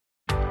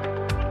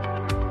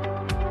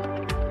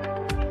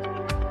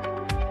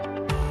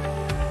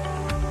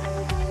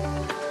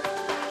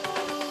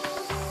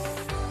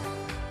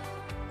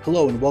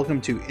Hello and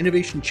welcome to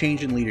Innovation,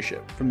 Change, and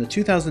Leadership from the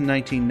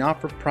 2019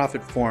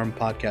 Not-for-Profit Forum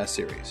podcast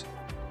series.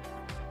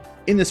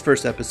 In this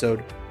first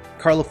episode,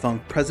 Carla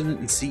Funk, President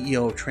and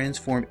CEO of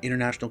Transform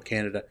International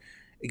Canada,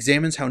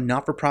 examines how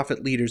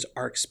not-for-profit leaders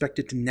are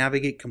expected to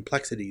navigate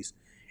complexities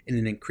in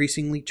an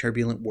increasingly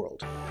turbulent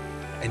world.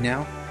 And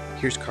now,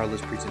 here's Carla's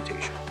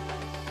presentation.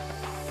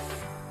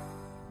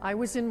 I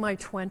was in my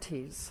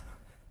 20s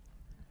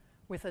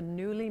with a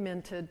newly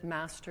minted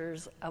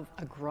Master's of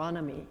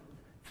Agronomy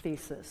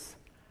thesis.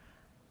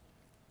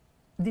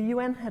 The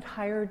UN had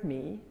hired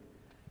me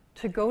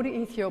to go to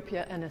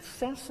Ethiopia and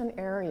assess an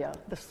area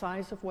the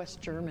size of West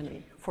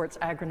Germany for its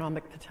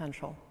agronomic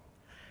potential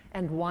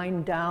and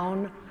wind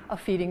down a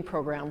feeding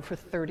program for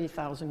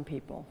 30,000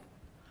 people.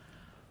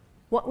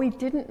 What we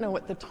didn't know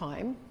at the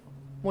time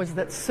was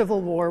that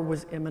civil war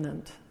was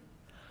imminent.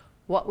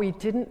 What we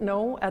didn't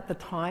know at the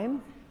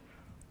time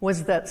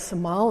was that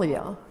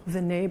Somalia,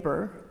 the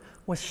neighbor,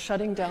 was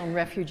shutting down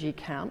refugee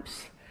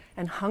camps,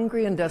 and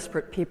hungry and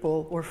desperate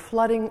people were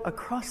flooding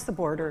across the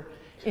border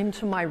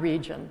into my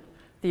region,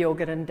 the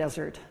Ogaden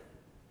Desert.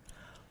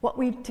 What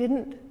we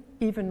didn't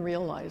even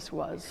realize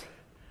was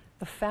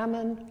the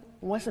famine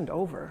wasn't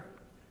over.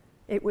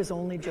 It was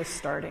only just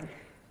starting.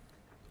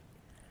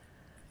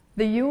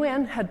 The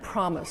UN had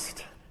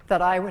promised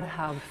that I would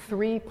have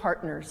 3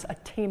 partners, a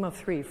team of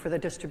 3 for the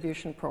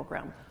distribution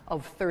program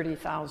of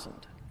 30,000.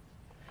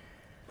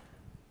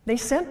 They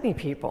sent me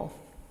people,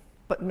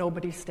 but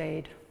nobody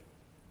stayed.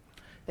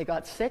 They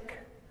got sick,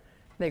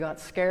 they got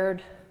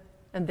scared,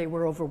 and they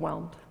were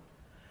overwhelmed.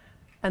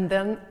 And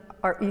then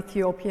our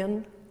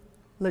Ethiopian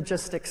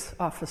logistics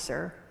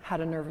officer had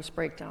a nervous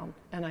breakdown,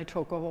 and I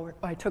took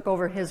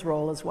over his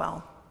role as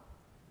well.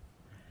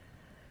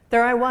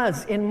 There I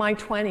was in my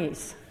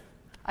 20s.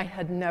 I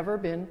had never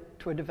been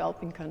to a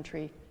developing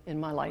country in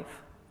my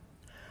life.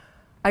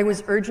 I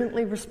was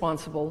urgently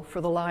responsible for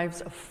the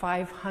lives of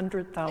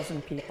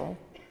 500,000 people.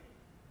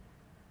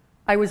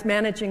 I was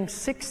managing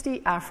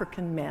 60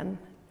 African men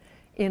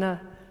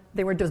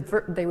they were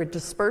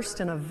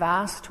dispersed in a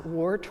vast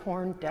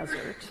war-torn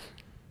desert.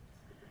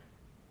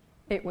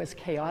 It was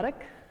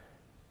chaotic,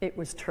 it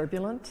was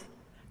turbulent,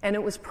 and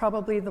it was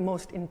probably the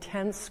most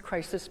intense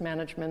crisis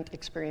management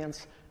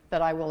experience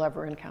that I will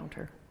ever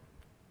encounter.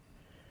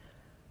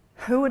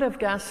 Who would have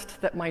guessed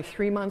that my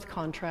 3-month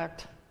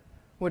contract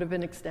would have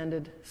been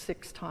extended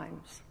 6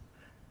 times?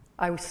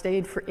 I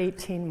stayed for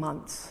 18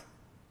 months.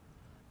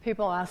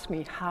 People ask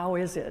me, how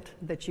is it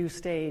that you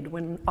stayed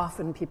when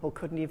often people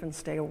couldn't even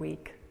stay a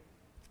week?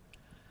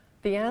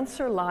 The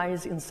answer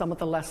lies in some of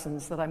the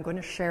lessons that I'm going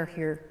to share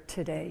here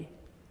today.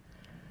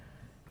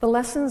 The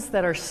lessons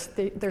that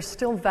they're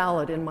still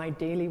valid in my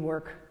daily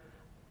work,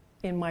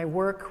 in my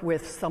work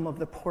with some of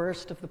the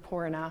poorest of the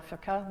poor in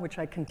Africa, which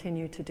I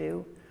continue to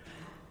do.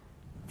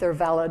 They're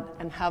valid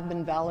and have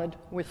been valid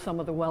with some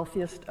of the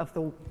wealthiest of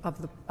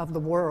the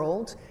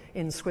world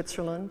in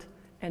Switzerland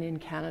and in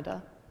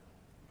Canada.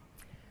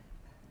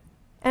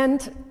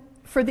 And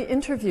for the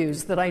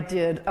interviews that I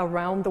did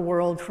around the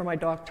world for my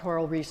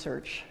doctoral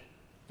research,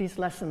 these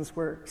lessons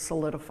were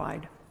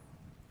solidified.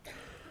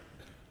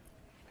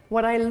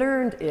 What I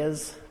learned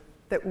is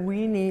that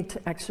we need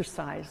to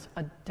exercise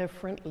a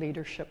different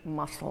leadership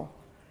muscle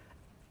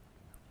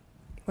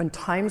when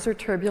times are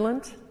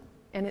turbulent,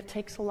 and it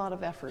takes a lot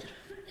of effort.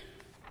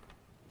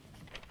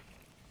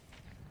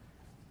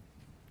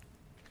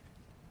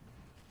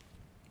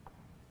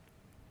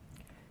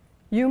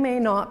 You may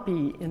not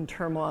be in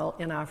turmoil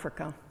in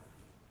Africa,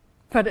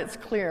 but it's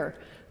clear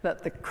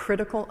that the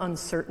critical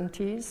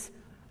uncertainties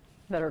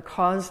that are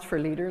caused for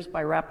leaders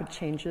by rapid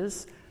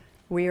changes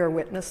we are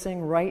witnessing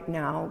right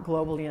now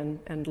globally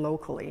and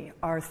locally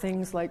are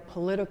things like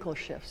political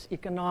shifts,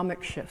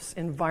 economic shifts,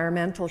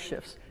 environmental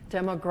shifts,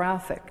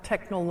 demographic,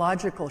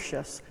 technological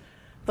shifts.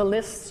 The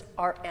lists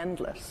are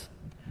endless.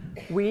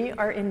 We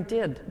are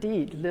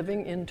indeed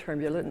living in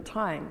turbulent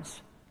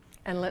times.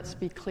 And let's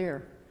be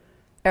clear.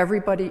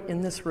 Everybody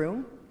in this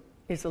room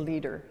is a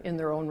leader in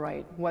their own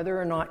right, whether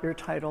or not your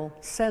title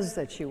says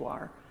that you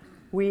are.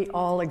 We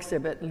all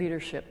exhibit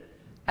leadership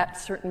at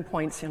certain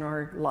points in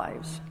our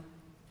lives.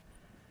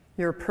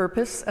 Your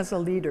purpose as a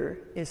leader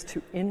is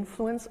to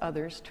influence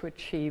others to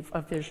achieve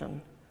a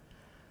vision.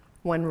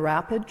 When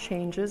rapid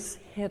changes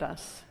hit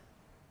us,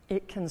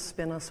 it can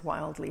spin us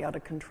wildly out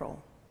of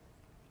control.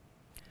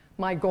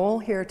 My goal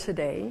here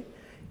today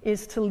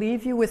is to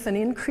leave you with an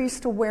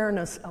increased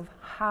awareness of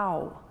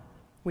how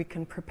we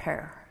can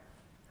prepare.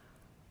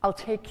 I'll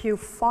take you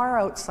far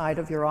outside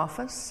of your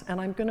office,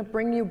 and I'm going to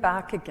bring you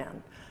back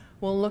again.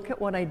 We'll look at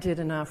what I did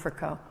in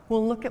Africa.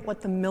 We'll look at what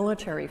the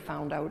military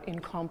found out in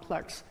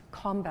complex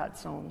combat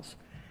zones.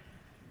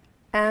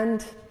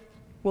 And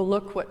we'll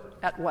look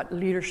at what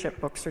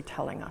leadership books are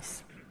telling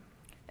us.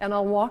 And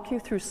I'll walk you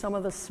through some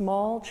of the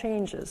small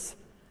changes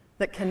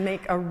that can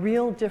make a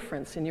real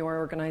difference in your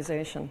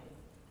organization.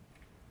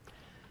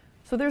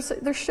 So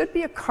there should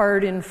be a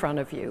card in front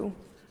of you.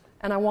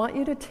 And I want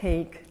you to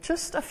take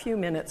just a few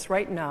minutes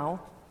right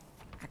now,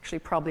 actually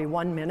probably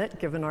 1 minute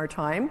given our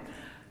time,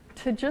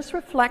 to just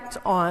reflect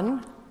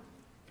on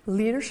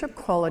leadership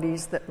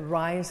qualities that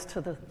rise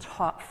to the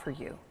top for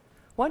you.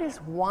 What is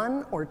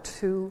one or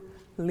two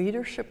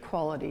leadership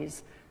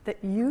qualities that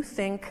you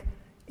think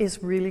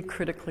is really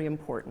critically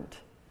important?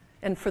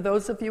 And for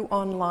those of you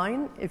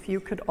online, if you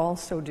could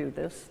also do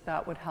this,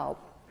 that would help.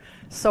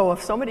 So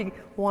if somebody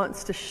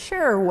wants to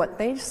share what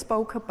they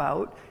spoke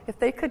about, if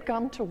they could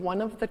come to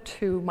one of the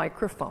two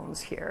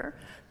microphones here,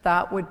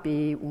 that would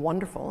be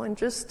wonderful. And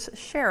just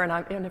share.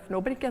 And if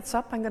nobody gets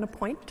up, I'm going to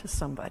point to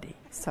somebody.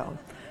 So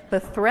the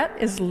threat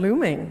is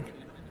looming.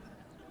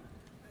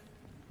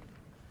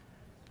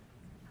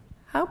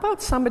 How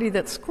about somebody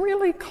that's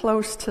really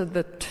close to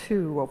the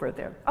two over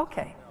there?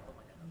 Okay.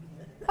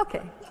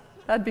 Okay.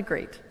 That'd be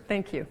great.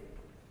 Thank you.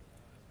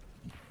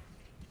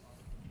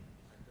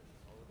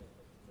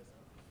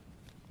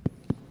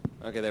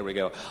 Okay, there we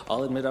go.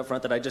 I'll admit up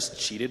front that I just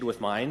cheated with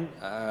mine.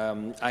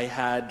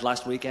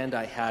 Last weekend,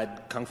 I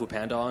had Kung Fu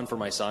Panda on for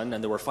my son,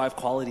 and there were 5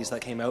 qualities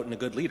that came out in a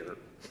good leader.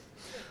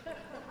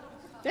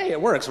 Hey, it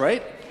works,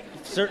 right?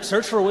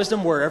 Search for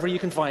wisdom wherever you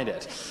can find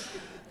it.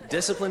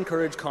 Discipline,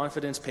 courage,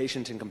 confidence,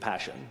 patience, and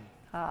compassion.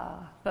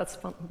 That's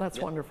fun. That's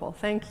wonderful.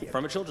 Thank you.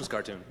 From a children's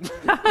cartoon.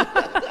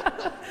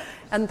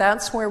 And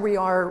that's where we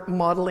are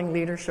modeling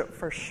leadership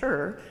for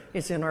sure,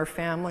 is in our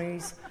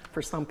families.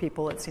 For some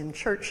people, it's in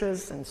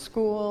churches and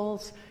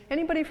schools.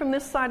 Anybody from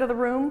this side of the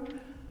room?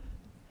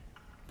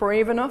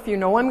 Brave enough? You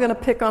know I'm going to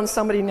pick on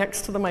somebody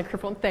next to the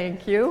microphone.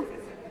 Thank you.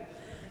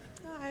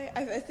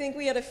 I think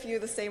we had a few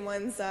of the same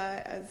ones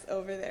as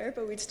over there,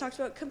 but we just talked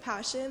about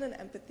compassion and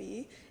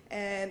empathy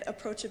and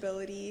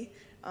approachability.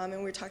 And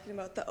we were talking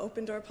about the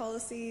open door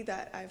policy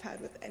that I've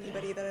had with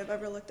anybody that I've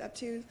ever looked up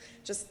to,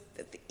 just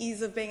the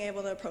ease of being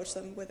able to approach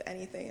them with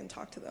anything and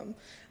talk to them.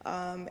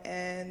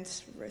 And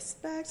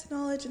respect,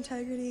 knowledge,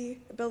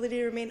 integrity, ability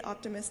to remain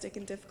optimistic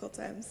in difficult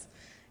times,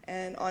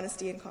 and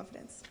honesty and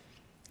confidence.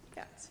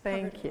 Yeah.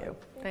 Thank you.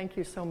 Thank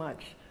you so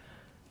much.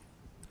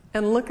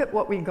 And look at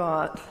what we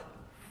got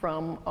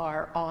from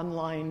our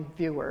online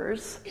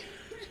viewers.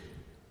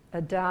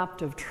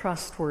 Adaptive,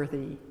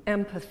 trustworthy,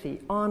 empathy,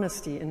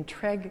 honesty,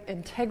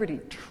 integrity,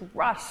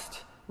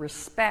 trust,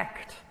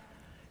 respect.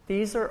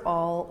 These are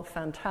all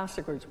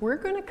fantastic words. We're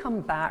going to come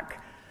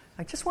back.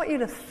 I just want you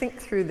to think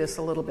through this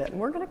a little bit,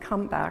 and we're going to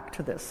come back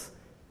to this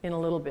in a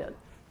little bit.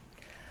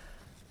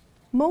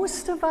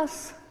 Most of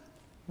us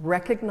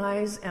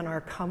recognize and are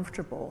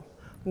comfortable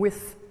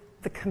with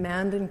the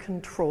command and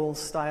control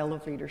style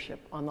of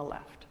leadership on the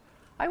left.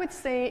 I would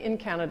say in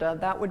Canada,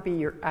 that would be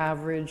your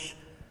average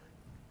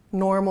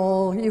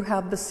normal. You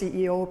have the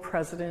CEO,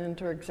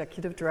 president, or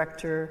executive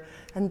director,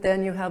 and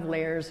then you have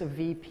layers of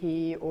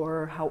VP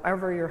or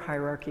however your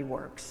hierarchy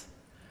works.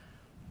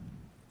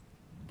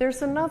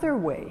 There's another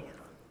way,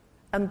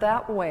 and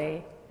that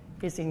way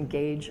is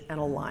engage and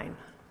align.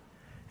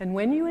 And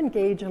when you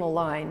engage and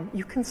align,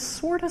 you can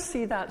sort of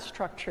see that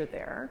structure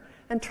there,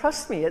 and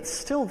trust me, it's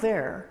still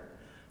there,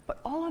 but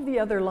all of the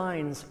other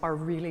lines are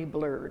really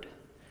blurred.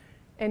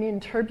 And in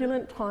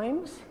turbulent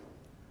times,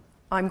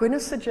 I'm going to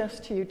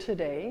suggest to you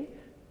today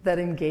that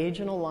engage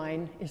and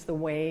align is the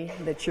way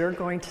that you're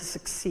going to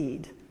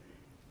succeed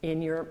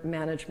in your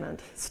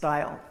management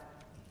style.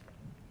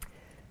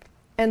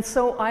 And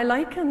so I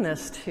liken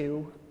this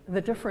to the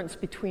difference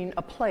between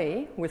a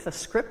play with a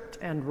script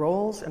and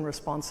roles and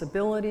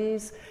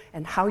responsibilities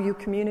and how you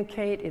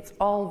communicate. It's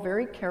all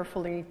very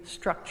carefully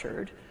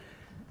structured.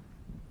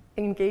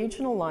 Engage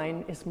and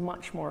align is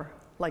much more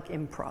like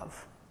improv.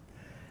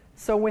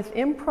 So with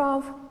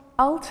improv,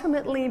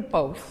 ultimately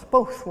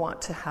both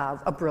want to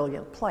have a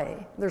brilliant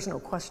play. There's no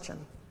question.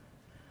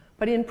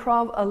 But in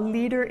improv, a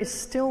leader is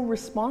still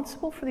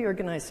responsible for the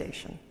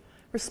organization,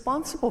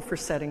 responsible for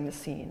setting the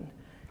scene,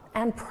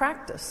 and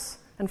practice,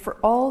 and for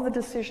all the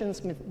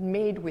decisions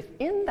made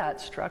within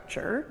that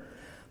structure.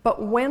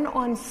 But when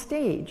on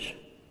stage,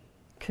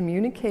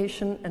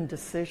 communication and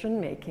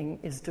decision-making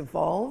is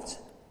devolved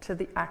to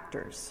the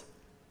actors.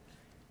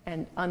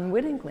 And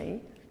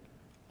unwittingly,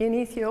 in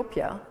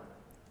Ethiopia,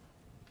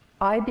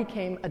 I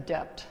became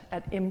adept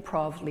at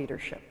improv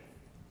leadership.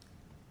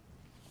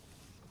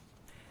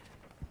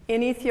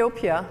 In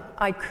Ethiopia,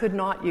 I could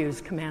not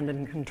use command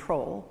and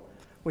control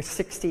with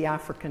 60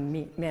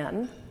 African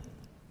men.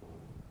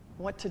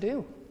 What to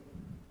do?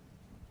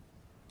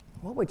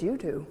 What would you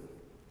do?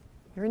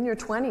 You're in your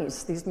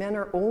 20s. These men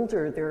are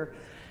older.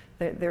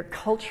 They're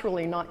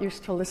culturally not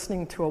used to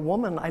listening to a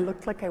woman. I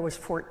looked like I was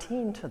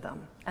 14 to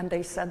them, and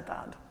they said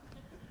that.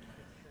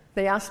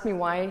 They asked me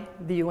why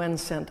the UN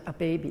sent a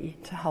baby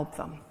to help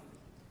them.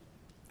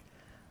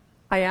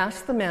 I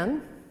asked the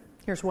men,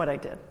 here's what I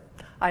did.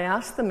 I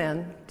asked the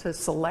men to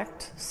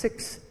select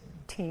 6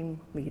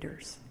 team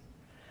leaders.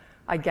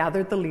 I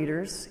gathered the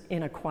leaders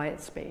in a quiet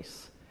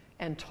space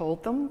and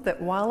told them that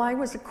while I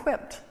was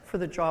equipped for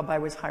the job I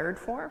was hired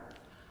for,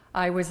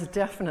 I was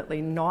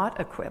definitely not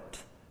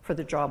equipped for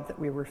the job that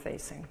we were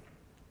facing.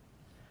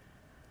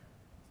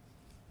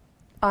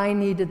 I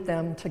needed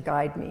them to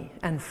guide me,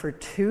 and for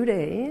 2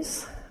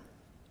 days,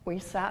 we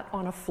sat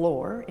on a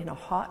floor in a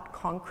hot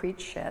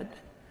concrete shed.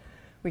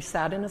 We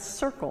sat in a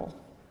circle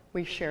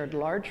We shared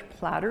large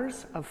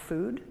platters of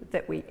food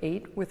that we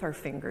ate with our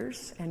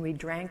fingers, and we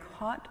drank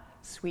hot,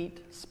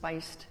 sweet,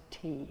 spiced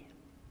tea.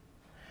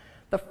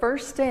 The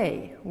first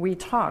day, we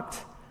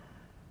talked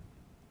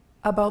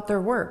about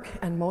their work,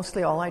 and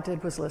mostly all I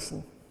did was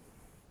listen.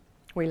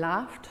 We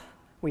laughed,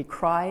 we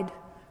cried,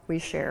 we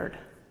shared.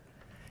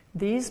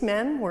 These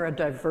men were a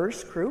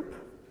diverse group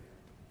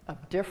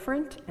of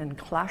different and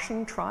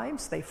clashing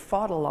tribes. They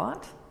fought a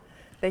lot.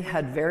 They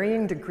had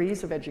varying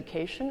degrees of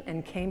education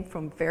and came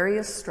from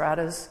various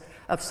stratas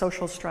of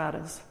social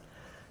stratas.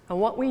 And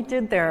what we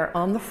did there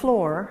on the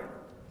floor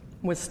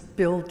was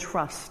build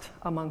trust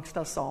amongst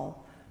us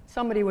all.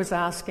 Somebody was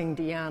asking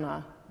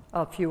Deanna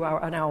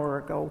an hour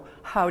ago,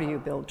 how do you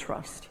build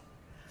trust?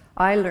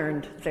 I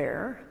learned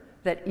there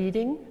that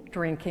eating,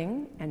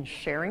 drinking, and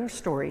sharing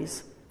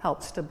stories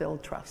helps to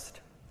build trust.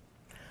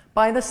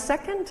 By the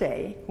second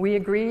day, we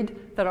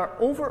agreed that our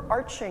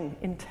overarching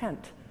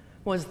intent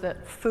was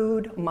that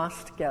food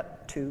must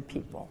get to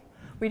people.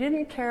 We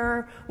didn't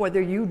care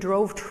whether you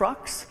drove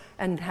trucks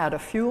and had a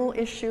fuel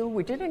issue.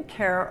 We didn't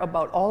care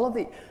about all of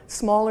the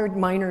smaller,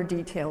 minor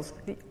details.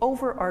 The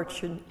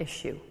overarching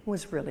issue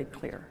was really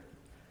clear.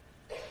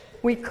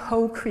 We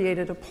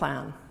co-created a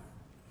plan.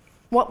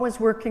 What was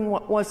working,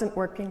 what wasn't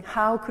working,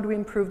 how could we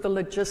improve the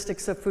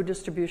logistics of food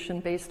distribution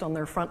based on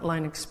their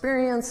frontline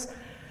experience?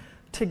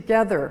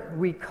 Together,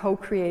 we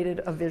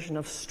co-created a vision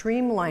of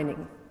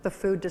streamlining the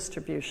food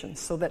distribution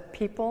so that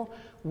people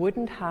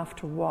wouldn't have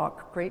to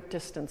walk great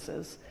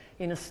distances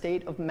in a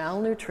state of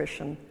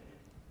malnutrition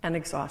and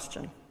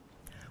exhaustion.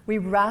 We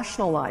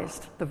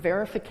rationalized the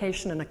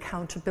verification and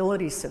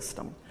accountability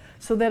system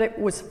so that it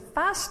was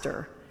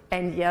faster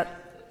and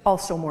yet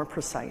also more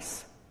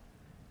precise.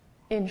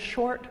 In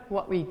short,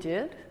 what we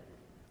did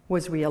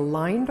was we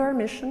aligned our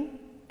mission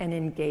and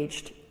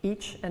engaged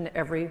each and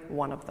every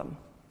one of them.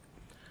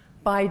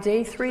 By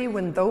day 3,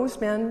 when those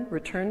men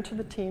returned to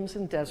the teams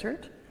in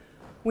Desert,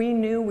 we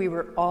knew we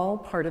were all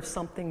part of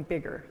something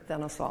bigger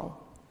than us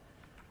all.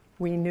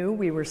 We knew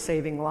we were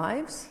saving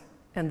lives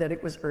and that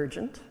it was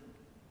urgent.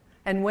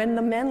 And when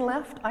the men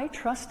left, I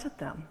trusted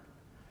them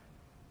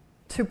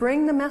to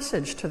bring the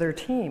message to their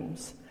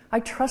teams. I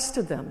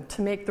trusted them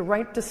to make the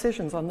right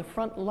decisions on the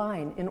front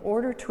line in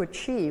order to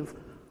achieve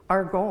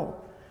our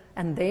goal.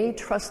 And they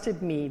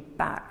trusted me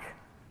back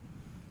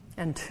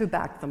and to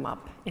back them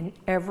up in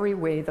every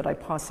way that I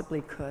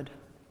possibly could.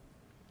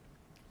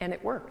 And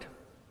it worked.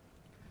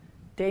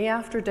 Day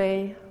after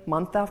day,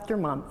 month after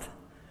month,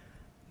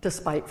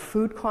 despite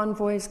food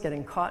convoys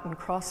getting caught in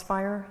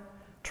crossfire,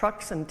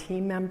 trucks and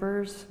team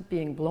members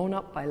being blown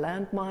up by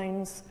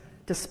landmines,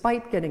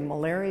 despite getting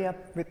malaria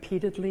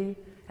repeatedly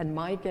and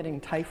my getting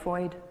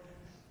typhoid,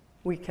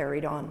 we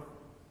carried on.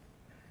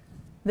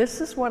 This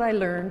is what I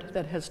learned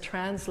that has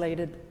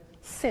translated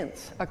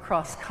since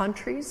across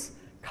countries,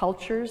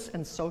 cultures,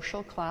 and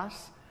social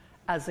class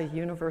as a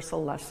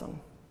universal lesson.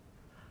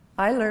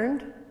 I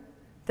learned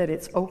that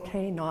it's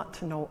okay not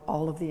to know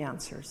all of the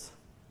answers.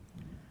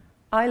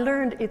 I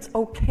learned it's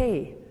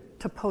okay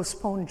to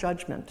postpone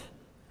judgment,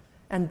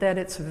 and that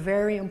it's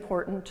very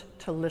important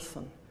to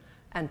listen,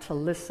 and to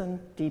listen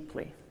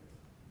deeply.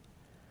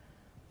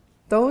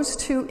 Those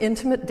 2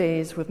 intimate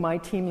days with my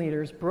team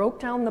leaders broke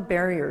down the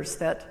barriers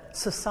that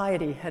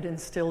society had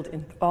instilled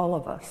in all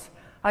of us.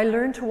 I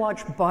learned to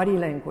watch body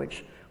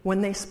language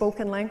when they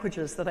spoke in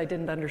languages that I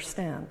didn't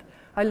understand.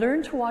 I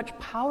learned to watch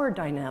power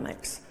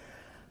dynamics.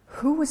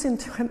 Who was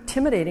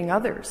intimidating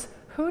others?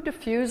 Who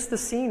diffused the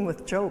scene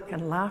with joke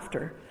and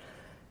laughter?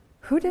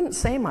 Who didn't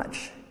say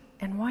much,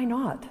 and why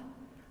not?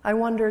 I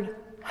wondered,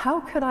 how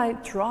could I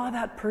draw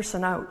that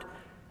person out?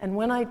 And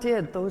when I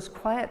did, those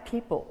quiet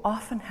people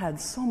often had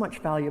so much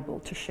valuable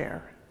to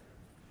share.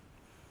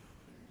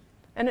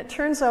 And it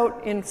turns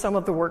out in some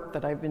of the work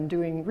that I've been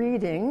doing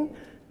reading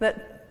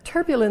that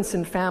turbulence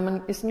in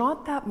famine is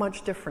not that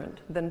much different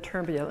than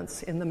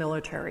turbulence in the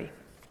military.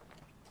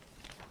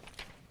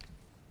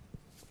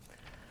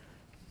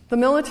 The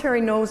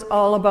military knows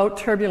all about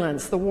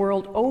turbulence. The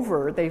world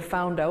over, they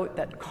found out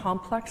that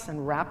complex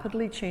and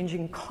rapidly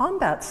changing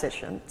combat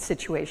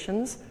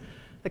situations,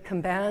 the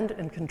command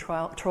and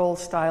control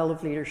style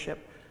of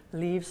leadership,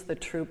 leaves the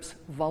troops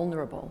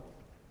vulnerable.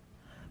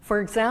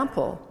 For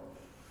example,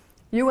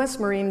 U.S.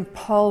 Marine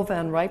Paul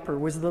Van Riper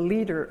was the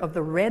leader of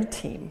the Red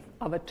Team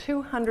of a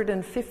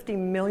 $250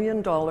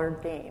 million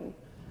game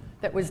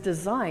that was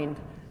designed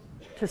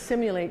to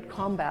simulate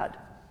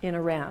combat in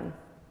Iran.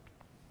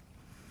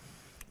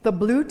 The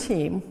Blue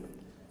Team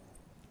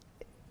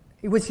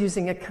was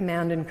using a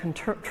command and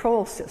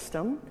control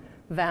system.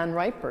 Van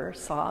Riper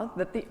saw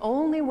that the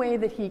only way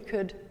that he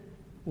could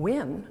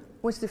win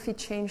was if he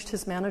changed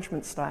his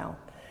management style.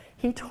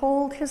 He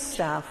told his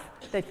staff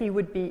that he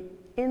would be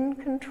in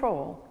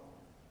command,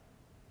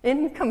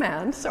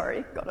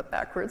 got it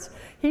backwards.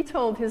 He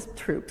told his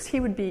troops he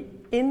would be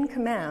in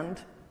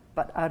command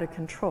but out of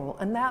control.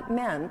 And that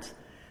meant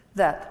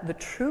that the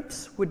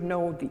troops would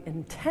know the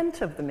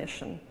intent of the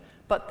mission,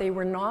 but they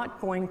were not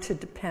going to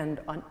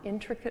depend on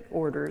intricate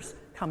orders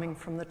coming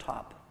from the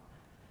top.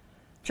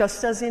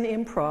 Just as in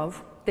improv,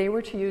 they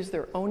were to use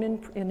their own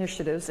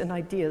initiatives and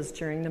ideas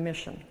during the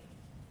mission.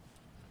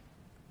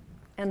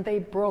 And they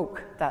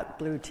broke that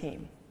blue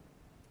team.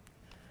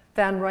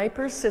 Van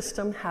Riper's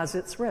system has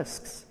its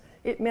risks.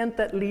 It meant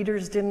that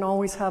leaders didn't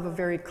always have a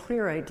very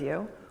clear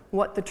idea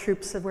what the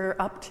troops were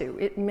up to.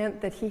 It meant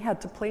that he had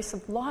to place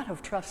a lot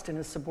of trust in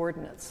his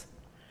subordinates.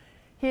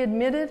 He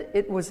admitted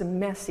it was a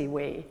messy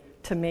way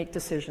to make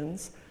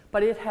decisions,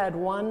 but it had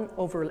one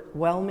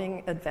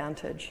overwhelming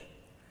advantage.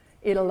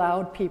 It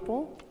allowed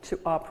people to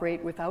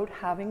operate without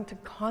having to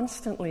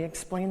constantly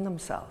explain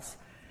themselves.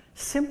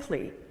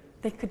 Simply,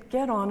 they could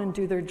get on and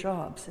do their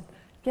jobs, and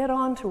get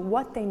on to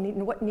what they need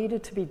and what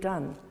needed to be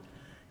done.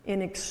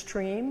 In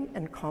extreme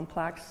and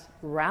complex,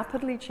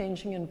 rapidly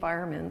changing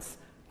environments,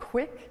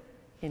 quick,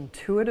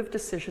 intuitive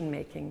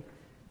decision-making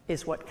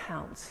is what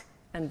counts,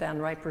 and Van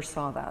Riper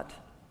saw that.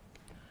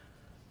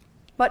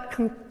 But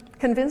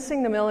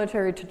convincing the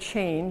military to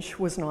change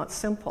was not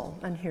simple,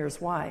 and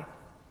here's why.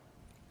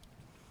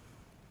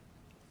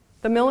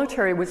 The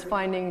military was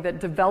finding that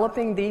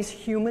developing these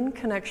human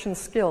connection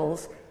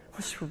skills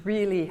was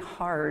really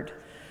hard.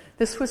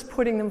 This was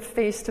putting them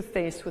face to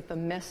face with the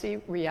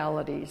messy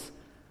realities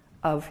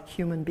of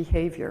human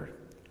behavior.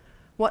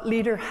 What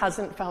leader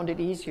hasn't found it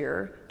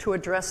easier to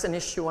address an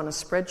issue on a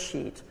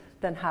spreadsheet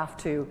than have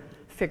to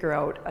figure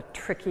out a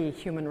tricky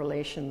human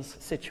relations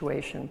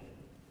situation?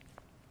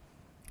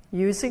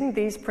 Using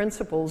these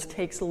principles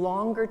takes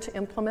longer to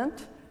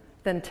implement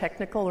than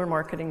technical or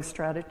marketing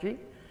strategy,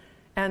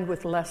 and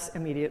with less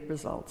immediate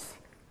results.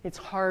 It's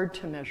hard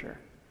to measure,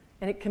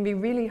 and it can be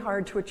really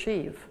hard to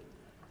achieve.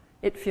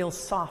 It feels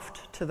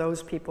soft to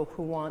those people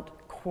who want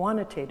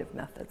quantitative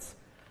methods.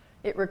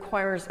 It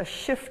requires a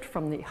shift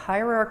from the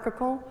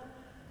hierarchical,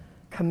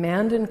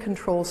 command and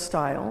control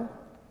style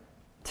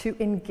to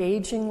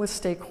engaging with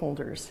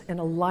stakeholders and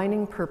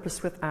aligning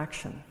purpose with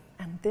action.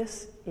 And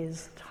this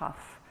is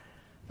tough.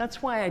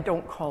 That's why I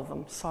don't call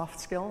them soft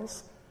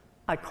skills.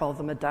 I call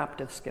them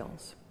adaptive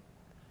skills.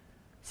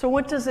 So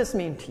what does this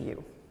mean to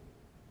you?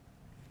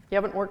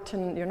 You're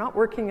not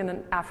working in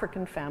an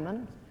African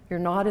famine. You're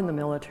not in the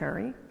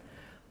military.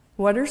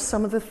 What are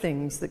some of the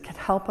things that could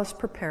help us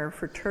prepare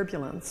for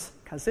turbulence,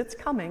 because it's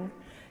coming,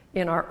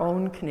 in our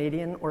own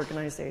Canadian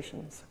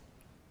organizations?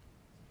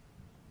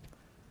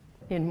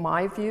 In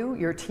my view,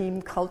 your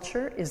team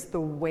culture is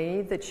the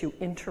way that you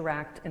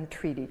interact and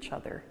treat each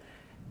other.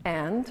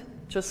 And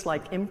just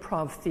like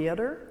improv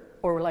theater,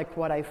 or like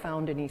what I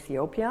found in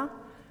Ethiopia,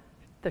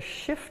 the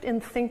shift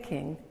in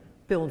thinking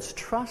builds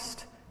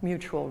trust,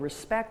 mutual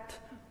respect,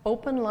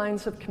 open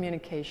lines of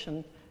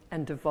communication,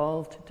 and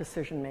devolved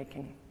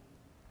decision-making.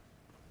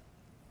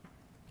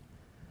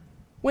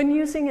 When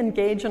using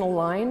engage and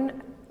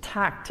align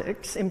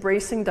tactics,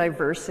 embracing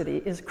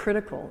diversity is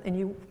critical,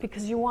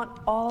 because you want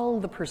all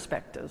the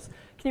perspectives.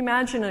 Can you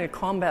imagine in a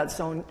combat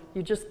zone,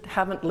 you just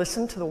haven't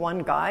listened to the one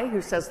guy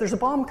who says, there's a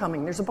bomb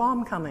coming, there's a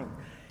bomb coming.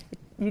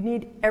 You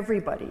need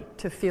everybody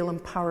to feel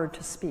empowered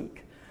to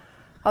speak.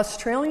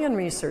 Australian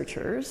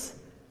researchers,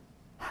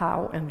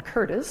 Howe and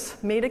Curtis,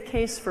 made a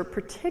case for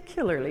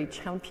particularly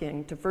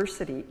championing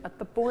diversity at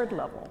the board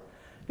level.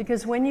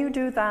 Because when you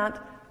do that,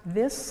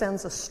 this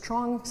sends a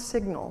strong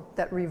signal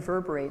that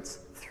reverberates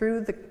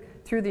through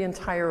the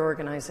entire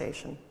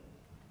organization.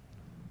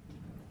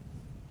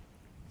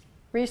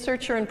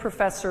 Researcher and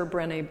professor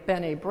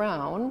Brené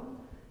Brown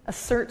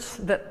asserts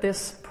that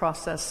this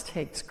process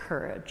takes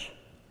courage.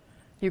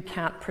 You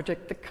can't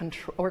predict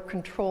or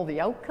control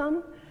the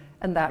outcome,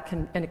 and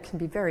it can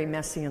be very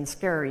messy and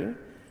scary.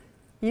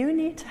 You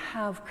need to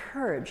have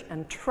courage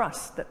and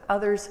trust that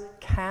others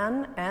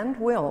can and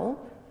will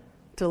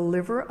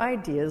deliver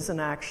ideas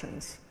and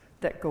actions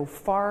that go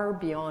far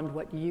beyond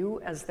what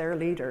you as their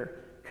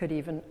leader could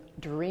even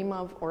dream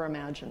of or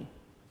imagine.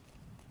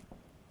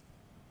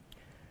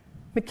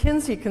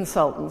 McKinsey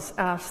consultants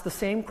asked the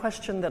same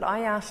question that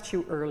I asked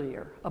you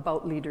earlier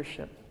about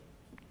leadership.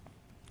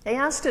 They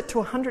asked it to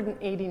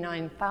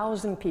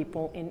 189,000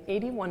 people in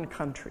 81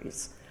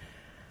 countries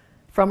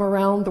from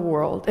around the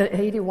world,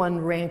 81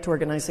 ranked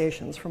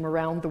organizations from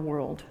around the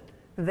world.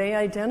 They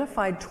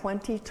identified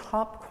 20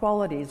 top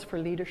qualities for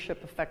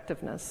leadership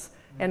effectiveness,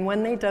 and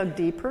when they dug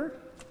deeper,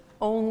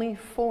 only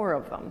 4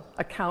 of them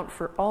account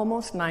for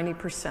almost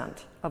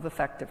 90% of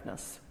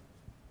effectiveness.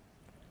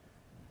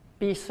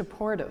 Be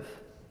supportive,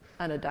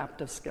 an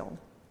adaptive skill.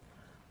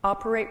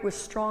 Operate with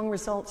strong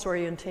results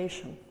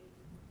orientation.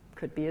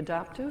 Could be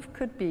adaptive,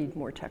 could be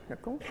more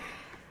technical.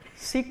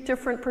 Seek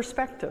different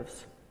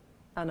perspectives,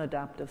 an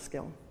adaptive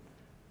skill.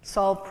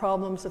 Solve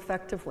problems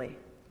effectively,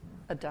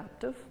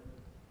 adaptive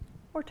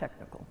or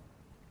technical.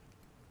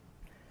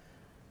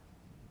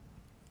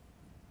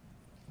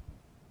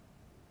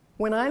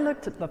 When I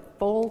looked at the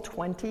full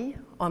 20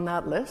 on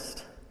that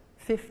list,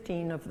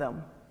 15 of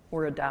them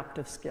were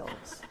adaptive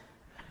skills.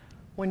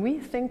 When we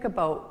think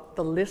about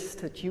the list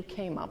that you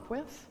came up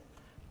with,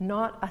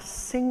 not a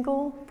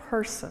single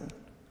person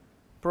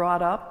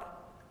brought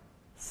up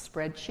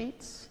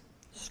spreadsheets,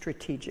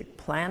 strategic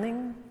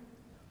planning,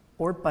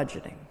 or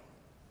budgeting.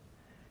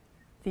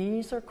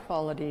 These are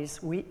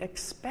qualities we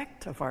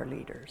expect of our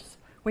leaders.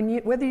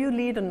 Whether you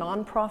lead a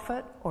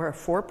nonprofit or a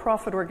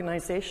for-profit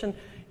organization,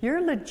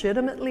 you're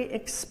legitimately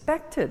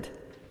expected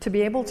to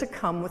be able to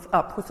come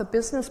up with a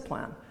business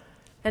plan.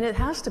 And it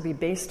has to be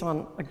based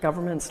on a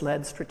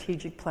government's-led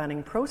strategic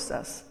planning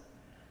process.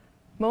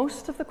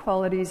 Most of the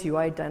qualities you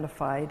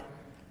identified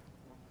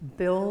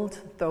build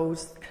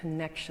those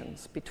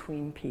connections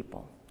between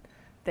people.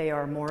 They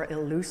are more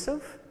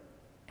elusive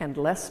and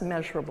less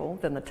measurable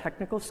than the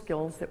technical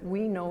skills that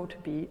we know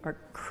are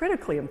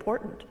critically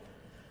important.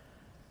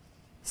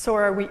 So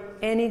are we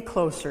any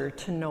closer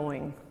to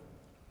knowing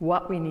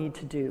what we need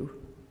to do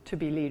to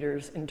be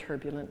leaders in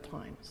turbulent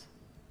times?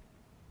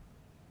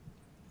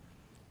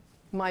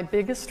 My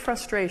biggest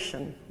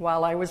frustration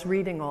while I was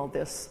reading all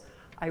this,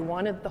 I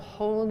wanted the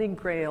holy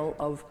grail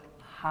of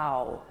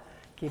how.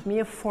 Give me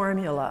a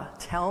formula.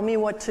 Tell me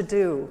what to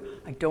do.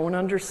 I don't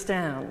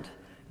understand.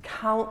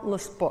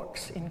 Countless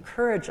books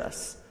encourage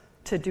us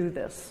to do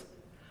this.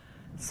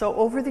 So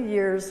over the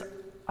years,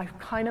 I've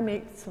kind of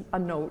made a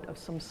note of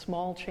some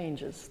small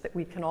changes that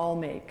we can all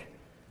make,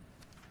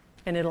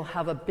 and it'll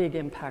have a big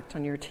impact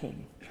on your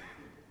team.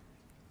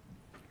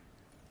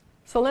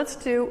 So let's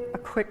do a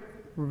quick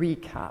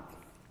recap.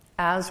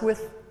 As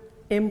with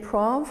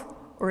improv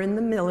or in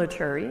the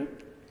military,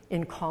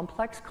 in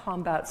complex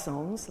combat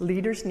zones,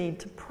 leaders need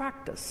to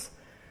practice.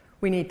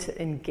 We need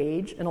to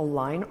engage and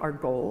align our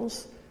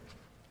goals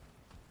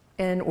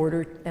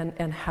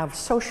and have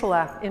social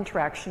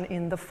interaction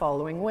in the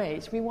following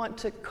ways. We want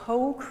to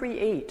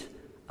co-create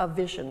a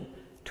vision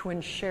to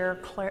ensure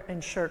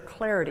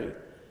clarity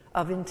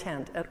of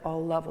intent at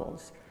all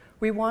levels.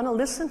 We want to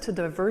listen to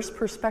diverse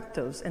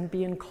perspectives and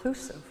be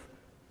inclusive.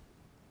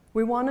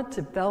 We want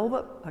to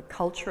develop a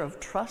culture of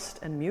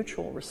trust and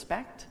mutual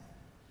respect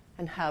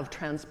and have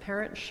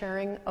transparent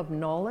sharing of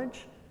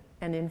knowledge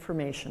and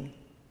information.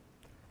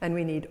 And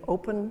we need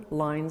open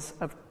lines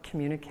of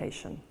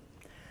communication.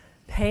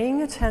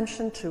 Paying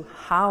attention to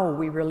how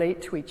we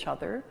relate to each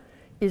other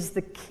is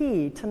the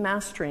key to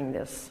mastering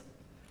this,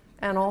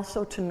 and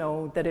also to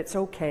know that it's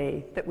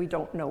okay that we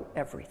don't know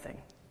everything.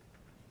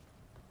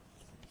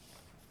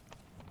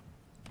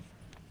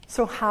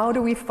 So how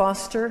do we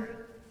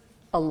foster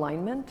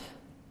alignment?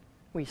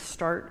 We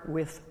start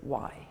with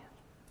why.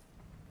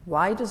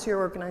 Why does your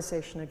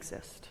organization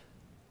exist?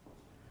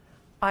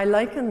 I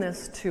liken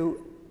this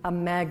to a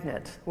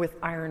magnet with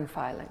iron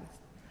filings.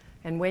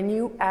 And when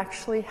you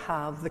actually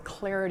have the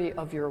clarity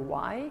of your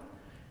why,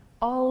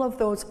 all of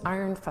those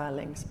iron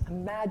filings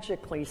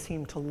magically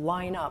seem to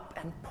line up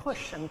and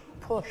push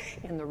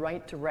in the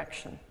right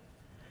direction.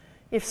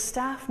 If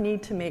staff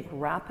need to make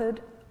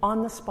rapid,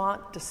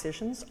 on-the-spot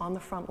decisions on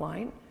the front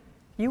line,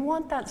 you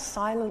want that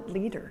silent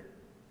leader,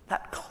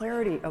 that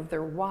clarity of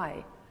their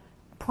why,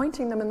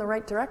 pointing them in the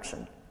right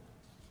direction.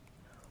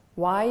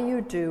 Why you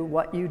do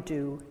what you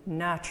do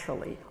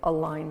naturally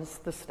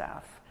aligns the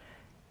staff.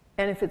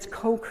 And if it's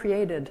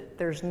co-created,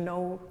 there's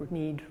no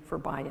need for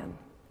buy-in.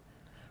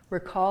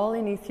 Recall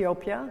in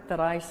Ethiopia that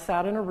I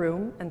sat in a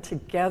room and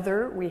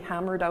together we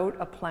hammered out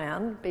a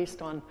plan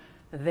based on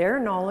their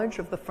knowledge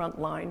of the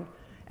front line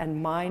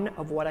and mine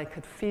of what I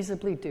could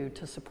feasibly do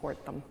to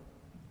support them.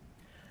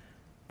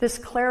 This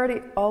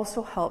clarity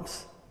also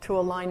helps to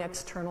align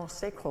external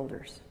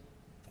stakeholders,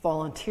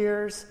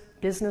 volunteers,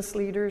 business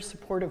leaders,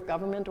 supportive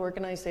government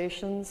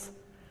organizations,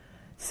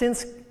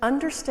 since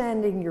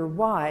understanding your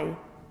why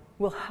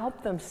will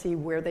help them see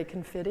where they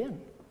can fit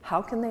in.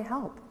 How can they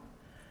help?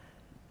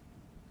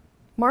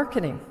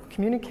 Marketing,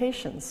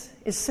 communications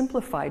is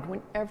simplified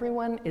when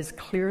everyone is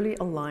clearly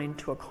aligned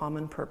to a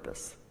common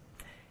purpose.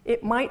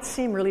 It might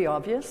seem really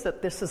obvious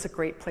that this is a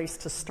great place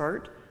to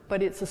start,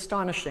 but it's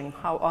astonishing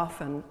how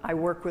often I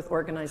work with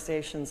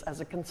organizations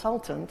as a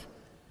consultant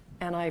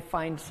and I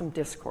find some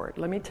discord.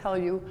 Let me tell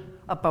you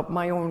about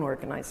my own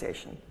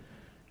organization.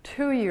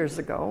 2 years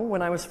ago,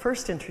 when I was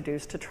first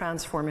introduced to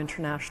Transform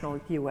International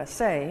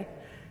USA,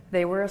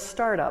 they were a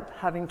startup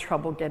having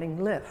trouble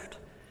getting lift.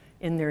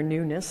 In their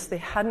newness, they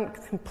hadn't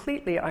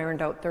completely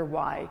ironed out their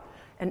why,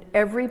 and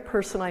every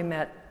person I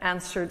met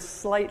answered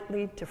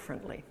slightly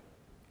differently.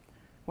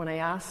 When I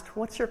asked,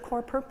 "What's your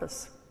core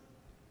purpose?"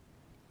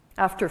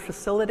 After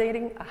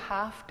facilitating a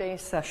half-day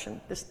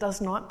session, this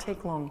does not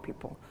take long,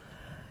 people,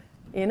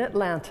 in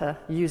Atlanta,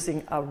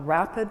 using a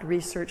rapid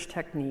research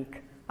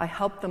technique, I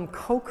helped them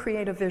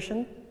co-create a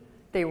vision.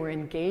 They were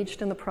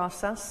engaged in the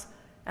process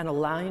and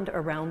aligned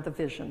around the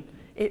vision.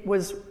 It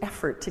was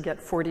effort to get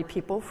 40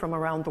 people from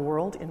around the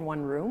world in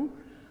one room.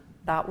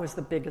 That was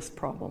the biggest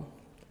problem.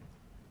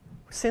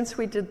 Since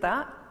we did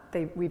that,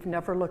 we've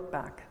never looked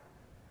back.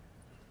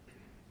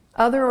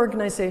 Other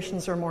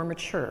organizations are more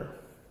mature,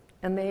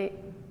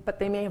 but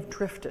they may have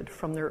drifted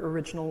from their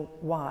original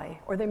why,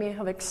 or they may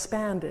have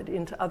expanded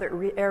into other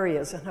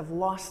areas and have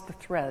lost the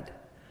thread.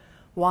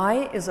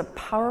 Why is a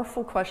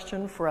powerful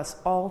question for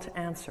us all to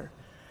answer.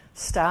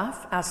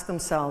 Staff ask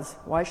themselves,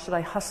 why should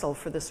I hustle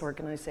for this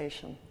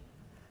organization?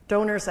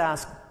 Donors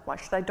ask, why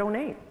should I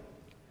donate?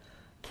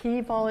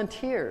 Key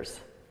volunteers,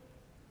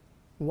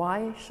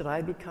 why should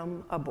I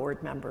become a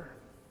board member?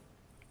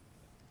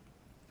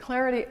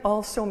 Clarity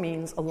also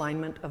means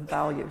alignment of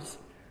values,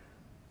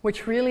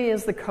 which really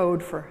is the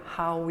code for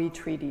how we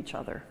treat each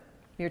other.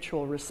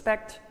 Mutual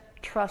respect,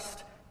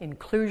 trust,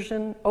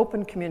 inclusion,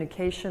 open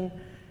communication,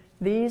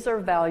 these are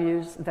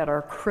values that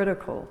are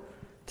critical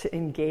to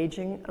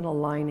engaging and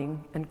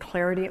aligning, and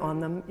clarity on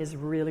them is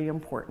really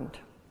important.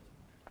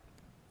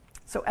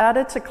 So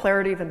added to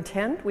clarity of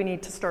intent, we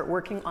need to start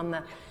working on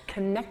the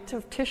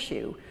connective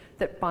tissue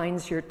that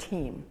binds your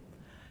team.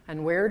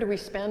 And where do we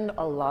spend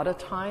a lot of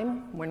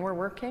time when we're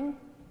working?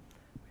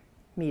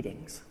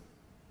 Meetings.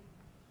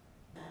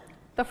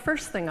 The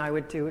first thing I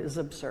would do is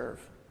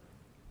observe.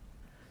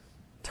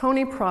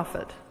 Tony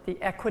Profit,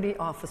 the equity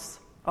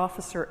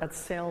officer at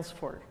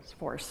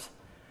Salesforce,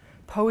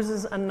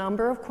 poses a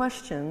number of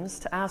questions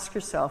to ask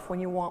yourself when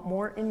you want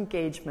more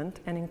engagement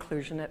and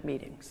inclusion at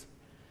meetings.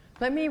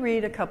 Let me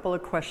read a couple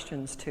of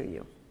questions to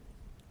you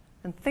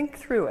and think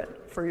through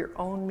it for your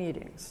own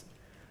meetings.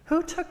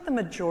 Who took the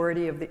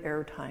majority of the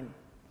airtime?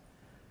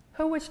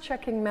 Who was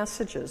checking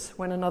messages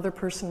when another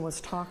person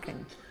was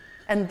talking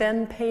and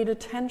then paid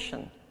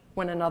attention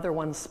when another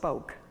one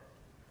spoke?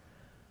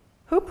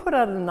 Who put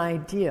out an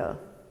idea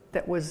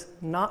that was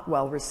not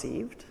well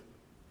received?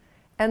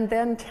 And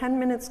then 10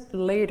 minutes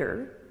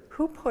later,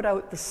 who put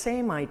out the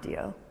same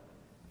idea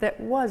that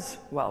was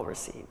well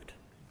received?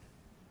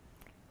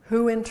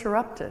 Who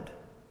interrupted?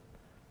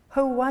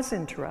 Who was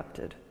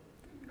interrupted?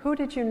 Who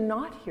did you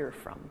not hear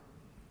from?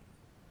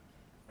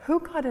 Who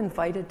got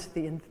invited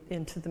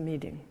into the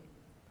meeting?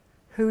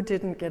 Who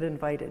didn't get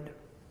invited?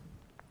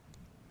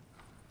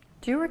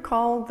 Do you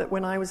recall that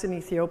when I was in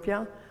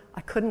Ethiopia,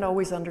 I couldn't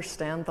always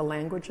understand the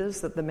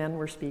languages that the men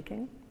were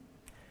speaking?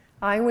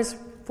 I was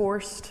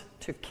forced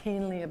to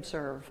keenly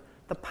observe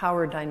the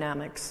power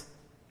dynamics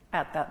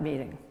at that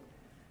meeting.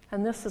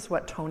 And this is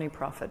what Tony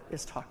Profit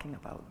is talking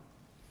about.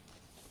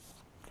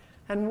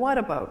 And what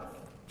about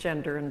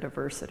gender and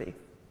diversity?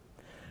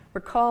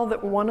 Recall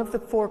that one of the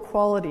 4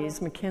 qualities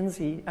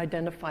McKinsey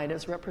identified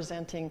as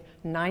representing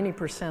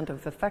 90%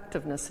 of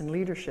effectiveness in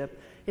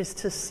leadership is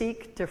to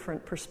seek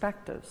different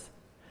perspectives.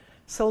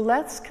 So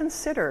let's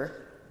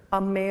consider a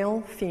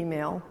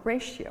male-female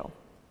ratio.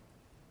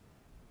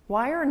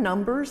 Why are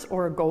numbers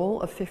or a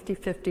goal of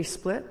 50-50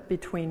 split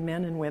between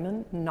men and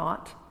women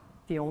not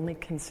the only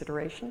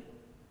consideration?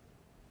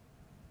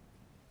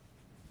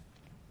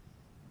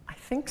 I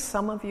think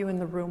some of you in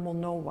the room will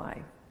know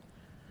why.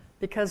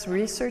 Because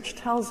research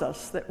tells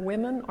us that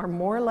women are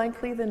more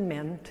likely than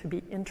men to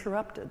be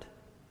interrupted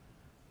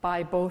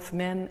by both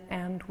men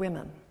and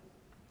women.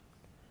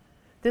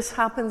 This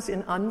happens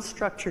in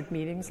unstructured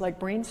meetings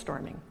like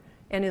brainstorming,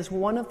 and is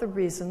one of the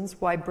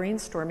reasons why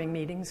brainstorming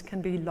meetings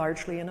can be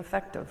largely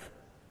ineffective.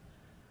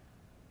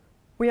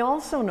 We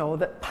also know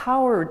that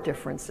power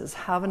differences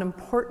have an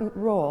important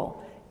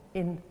role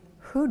in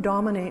who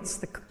dominates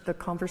the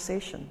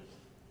conversation.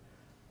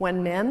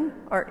 When men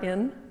are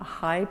in a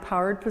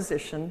high-powered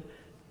position,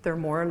 they're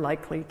more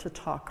likely to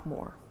talk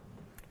more.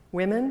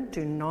 Women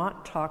do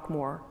not talk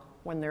more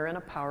when they're in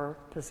a power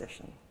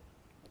position.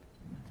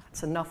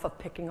 That's enough of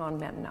picking on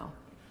men now.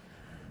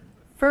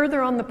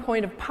 Further on the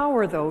point of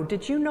power, though,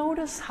 did you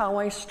notice how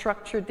I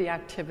structured the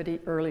activity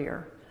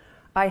earlier?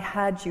 I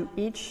had you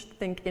each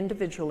think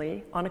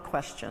individually on a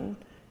question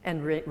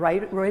and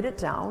write it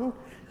down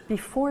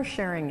before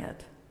sharing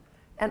it.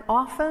 And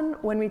often,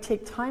 when we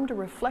take time to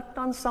reflect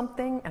on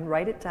something and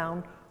write it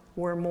down,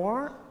 we're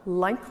more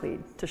likely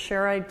to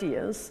share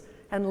ideas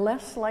and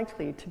less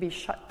likely to be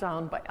shut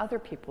down by other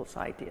people's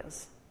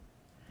ideas.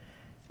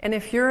 And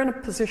if you're in a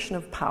position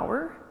of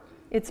power,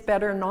 it's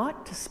better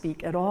not to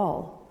speak at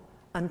all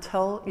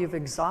until you've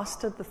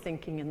exhausted the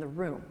thinking in the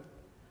room.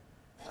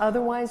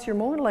 Otherwise, you're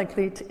more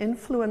likely to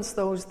influence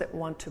those that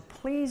want to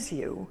please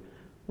you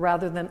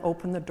rather than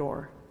open the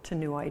door to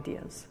new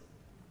ideas.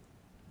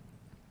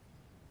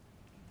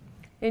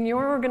 In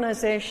your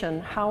organization,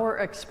 how are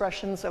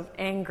expressions of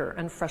anger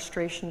and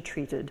frustration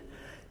treated?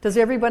 Does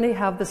everybody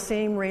have the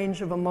same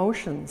range of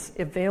emotions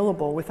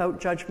available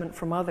without judgment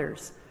from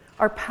others?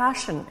 Are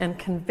passion and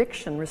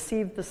conviction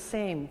received the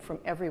same from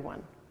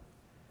everyone?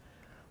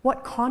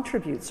 What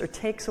contributes or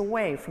takes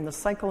away from the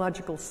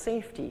psychological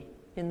safety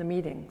in the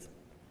meetings?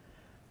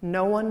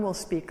 No one will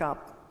speak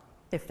up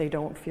if they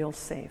don't feel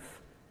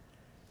safe.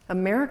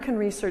 American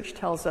research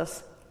tells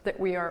us that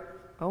we are,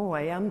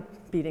 I am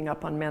beating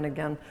up on men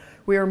again.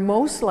 We are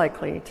most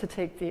unlikely to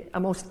take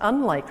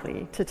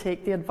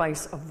the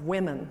advice of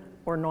women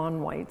or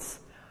non-whites.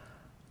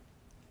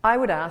 I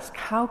would ask,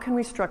 how can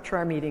we structure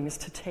our meetings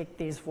to take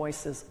these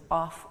voices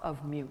off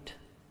of mute?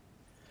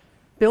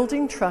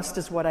 Building trust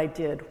is what I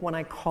did when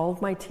I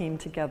called my team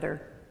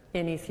together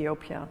in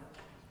Ethiopia.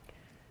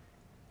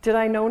 Did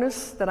I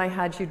notice that I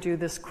had you do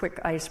this quick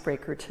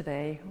icebreaker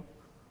today,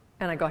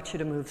 and I got you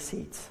to move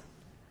seats?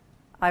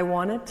 I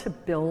wanted to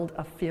build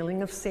a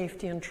feeling of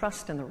safety and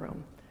trust in the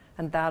room,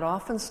 and that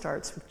often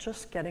starts with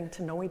just getting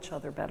to know each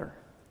other better.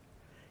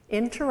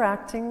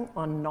 Interacting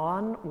on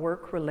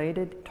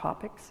non-work-related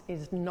topics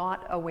is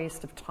not a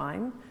waste of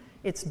time.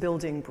 It's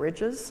building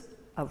bridges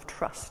of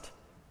trust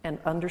and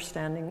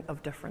understanding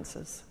of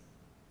differences.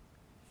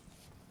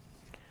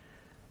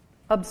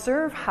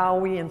 Observe how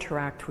we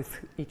interact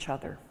with each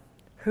other.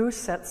 Who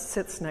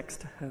sits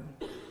next to who?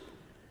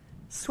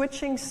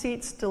 Switching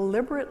seats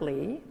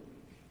deliberately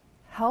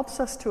helps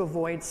us to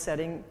avoid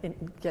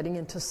getting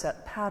into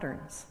set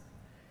patterns.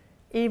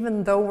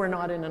 Even though we're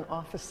not in an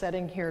office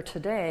setting here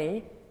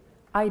today,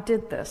 I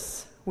did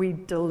this. We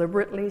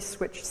deliberately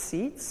switched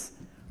seats.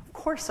 Of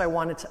course, I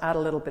wanted to add a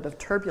little bit of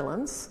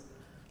turbulence,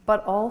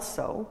 but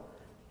also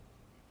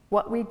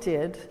what we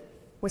did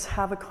was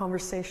have a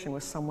conversation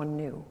with someone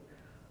new.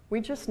 We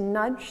just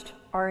nudged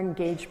our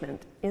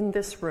engagement in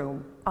this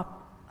room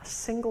up a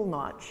single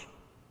notch,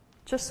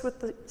 just with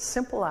the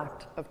simple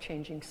act of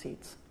changing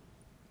seats.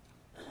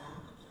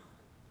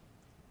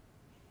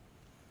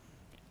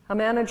 A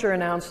manager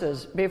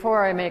announces,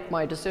 "Before I make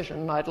my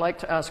decision, I'd like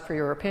to ask for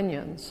your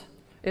opinions.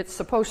 It's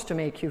supposed to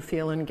make you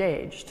feel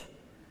engaged."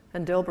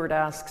 And Dilbert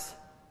asks,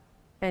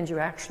 "And you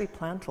actually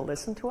plan to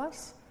listen to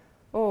us?"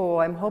 "Oh,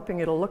 I'm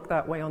hoping it'll look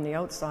that way on the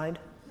outside."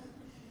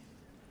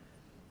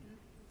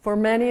 For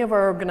many of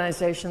our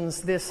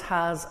organizations, this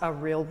has a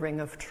real ring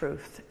of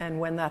truth. And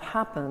when that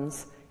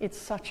happens, it's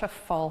such a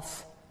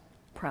false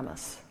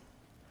premise.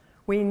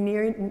 We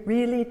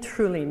really,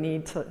 truly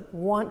need to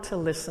want to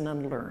listen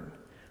and learn.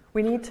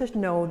 We need to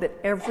know that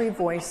every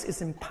voice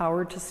is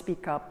empowered to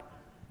speak up,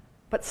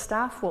 but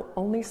staff will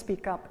only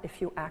speak up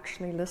if you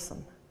actually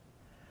listen.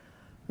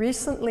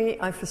 Recently,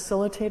 I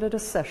facilitated a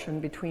session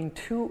between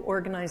two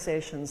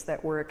organizations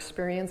that were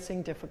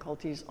experiencing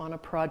difficulties on a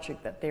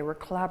project that they were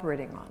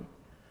collaborating on.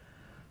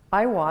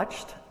 I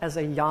watched as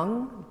a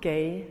young,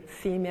 gay,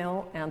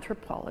 female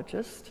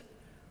anthropologist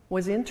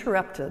was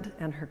interrupted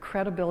and her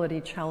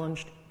credibility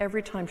challenged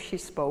every time she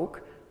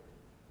spoke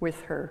with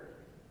her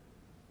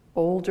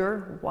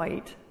older,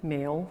 white,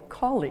 male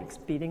colleagues.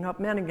 Beating up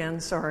men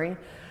again, sorry.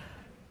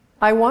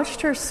 I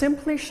watched her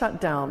simply shut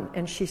down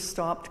and she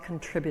stopped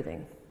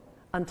contributing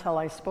until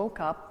I spoke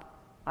up.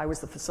 I was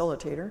the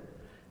facilitator,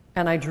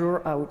 and I drew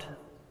her out.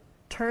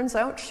 Turns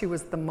out she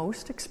was the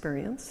most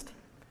experienced,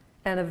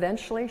 and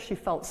eventually she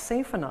felt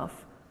safe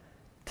enough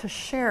to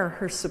share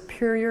her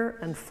superior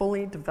and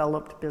fully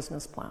developed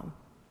business plan.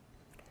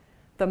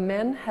 The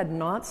men had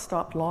not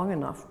stopped long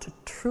enough to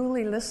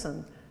truly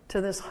listen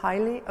to this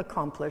highly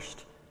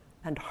accomplished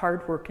and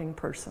hardworking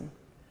person.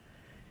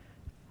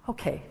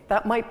 Okay,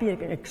 that might be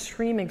an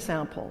extreme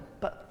example,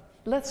 but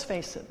let's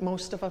face it,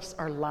 most of us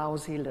are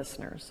lousy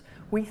listeners.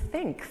 We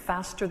think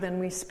faster than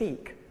we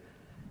speak,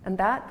 and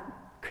that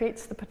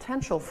creates the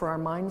potential for our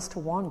minds to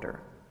wander.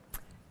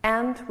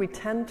 And we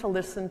tend to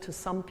listen to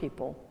some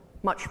people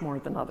much more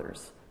than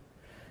others.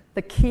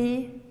 The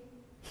key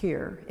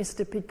here is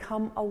to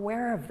become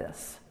aware of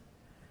this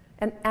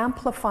and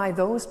amplify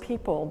those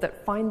people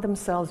that find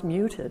themselves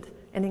muted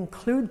and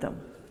include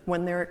them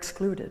when they're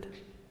excluded.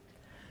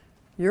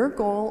 Your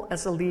goal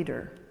as a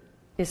leader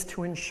is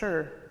to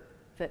ensure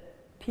that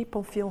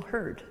people feel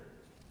heard.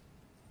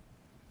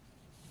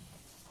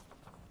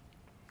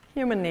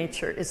 Human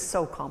nature is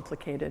so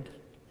complicated.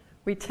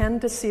 We tend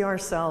to see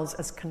ourselves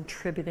as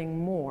contributing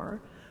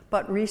more,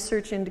 but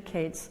research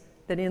indicates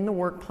that in the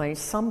workplace,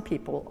 some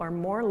people are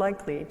more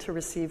likely to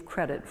receive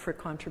credit for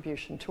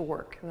contribution to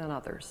work than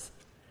others.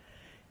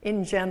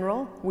 In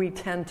general, we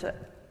tend to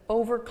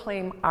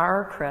overclaim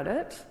our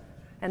credit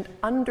and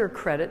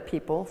undercredit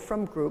people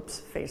from groups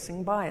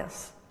facing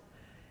bias.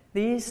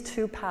 These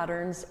two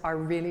patterns are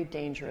really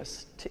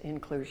dangerous to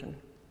inclusion.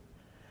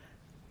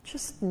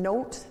 Just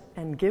note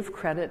and give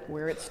credit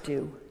where it's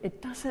due.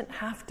 It doesn't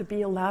have to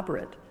be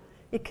elaborate.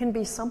 It can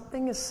be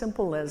something as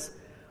simple as,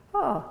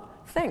 "Oh,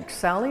 thanks,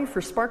 Sally,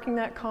 for sparking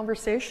that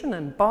conversation,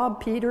 and Bob,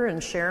 Peter,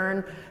 and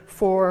Sharon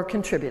for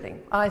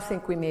contributing. I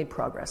think we made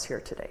progress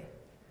here today."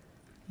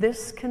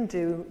 This can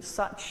do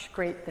such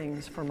great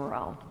things for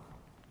morale.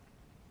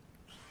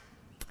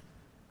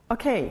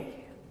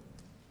 Okay,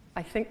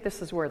 I think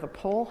this is where the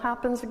poll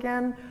happens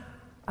again.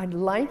 I'd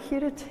like you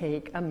to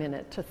take a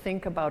minute to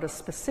think about a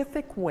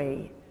specific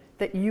way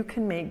that you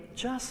can make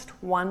just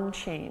one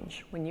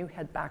change when you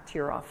head back to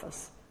your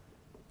office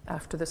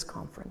after this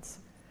conference.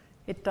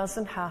 It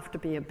doesn't have to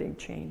be a big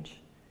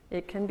change.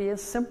 It can be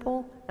as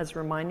simple as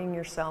reminding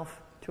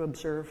yourself to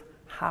observe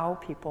how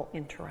people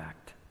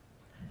interact.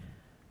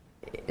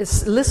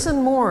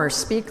 Listen more,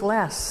 speak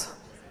less.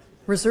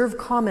 Reserve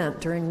comment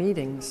during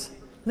meetings.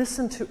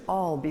 Listen to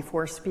all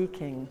before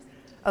speaking.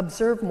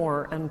 Observe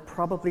more and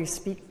probably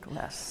speak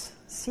less.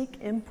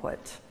 Seek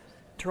input.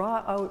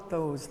 Draw out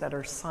those that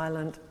are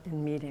silent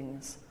in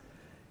meetings.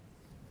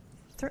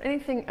 Is there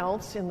anything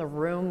else in the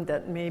room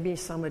that maybe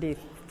somebody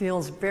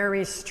feels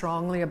very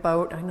strongly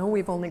about? I know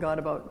we've only got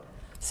about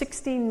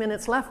 16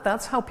 minutes left.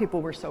 That's how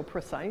people were so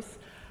precise.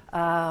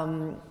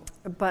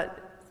 But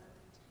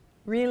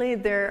really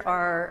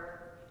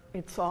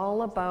it's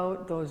all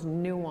about those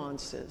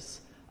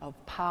nuances of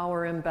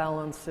power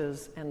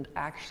imbalances and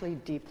actually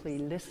deeply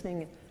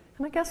listening,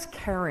 and I guess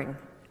caring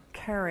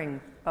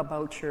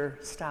about your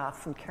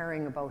staff and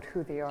caring about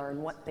who they are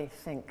and what they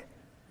think.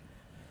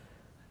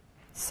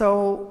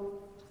 So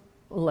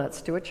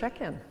let's do a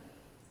check-in.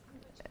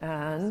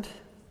 And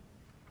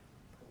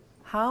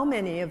how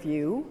many of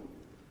you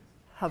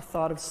have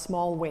thought of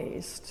small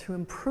ways to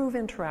improve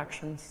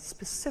interactions,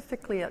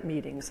 specifically at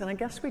meetings. And I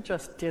guess we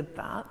just did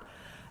that,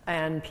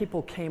 and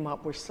people came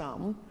up with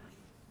some.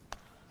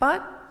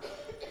 But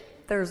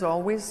there's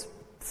always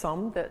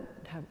some that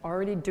have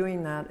already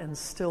doing that and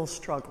still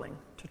struggling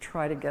to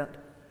try to get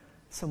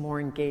some more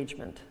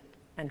engagement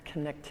and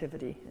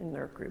connectivity in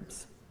their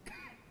groups.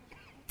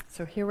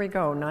 So here we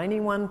go.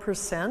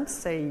 91%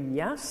 say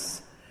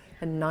yes,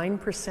 and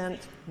 9%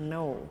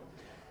 no.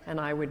 And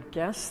I would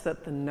guess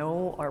that the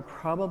no are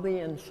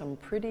probably in some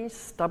pretty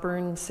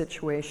stubborn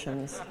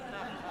situations.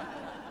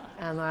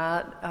 And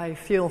that, I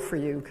feel for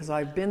you, because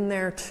I've been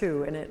there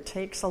too, and it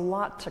takes a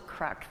lot to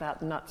crack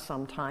that nut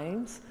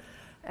sometimes.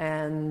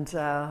 And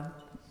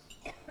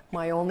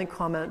my only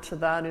comment to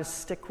that is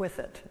stick with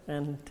it.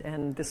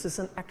 And this is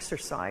an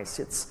exercise.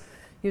 It's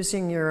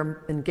using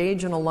your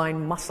engage and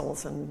align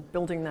muscles and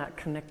building that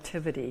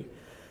connectivity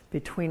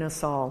between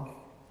us all.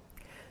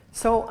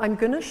 So I'm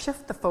going to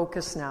shift the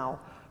focus now.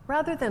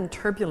 Rather than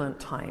turbulent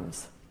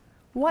times,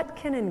 what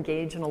can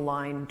engage and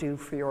align do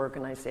for your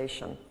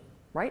organization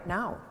right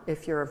now,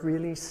 if you're a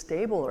really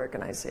stable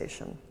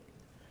organization?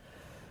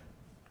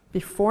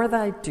 Before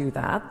I do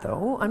that,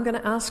 though, I'm going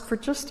to ask for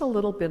just a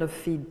little bit of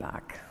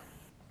feedback.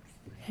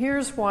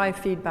 Here's why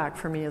feedback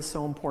for me is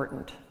so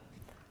important.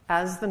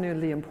 As the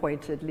newly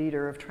appointed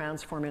leader of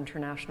Transform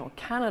International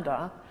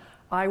Canada,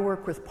 I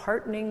work with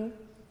partnering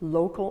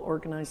local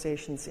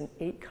organizations in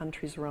 8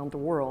 countries around the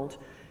world.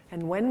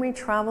 And when we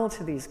travel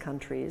to these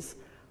countries,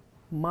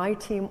 my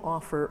team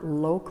offer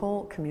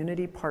local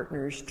community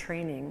partners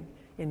training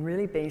in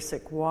really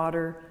basic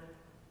water,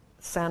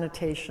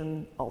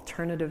 sanitation,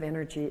 alternative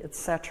energy,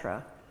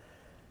 etc.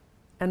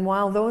 And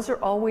while those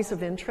are always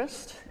of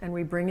interest, and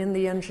we bring in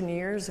the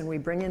engineers and we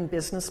bring in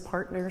business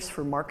partners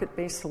for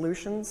market-based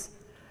solutions,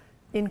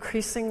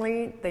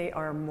 increasingly they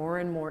are more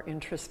and more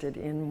interested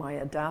in my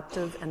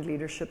adaptive and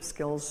leadership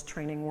skills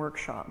training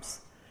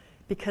workshops,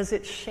 because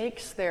it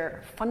shakes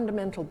their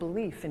fundamental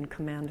belief in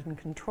command and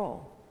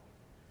control.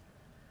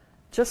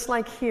 Just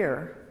like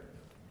here,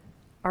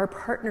 our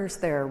partners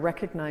there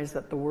recognize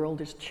that the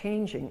world is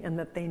changing and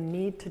that they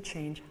need to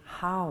change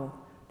how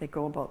they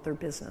go about their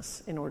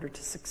business in order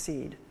to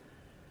succeed.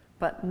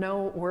 But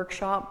no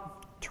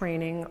workshop,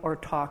 training, or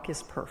talk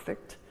is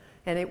perfect,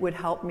 and it would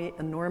help me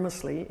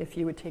enormously if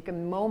you would take a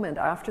moment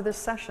after this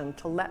session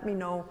to let me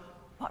know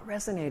what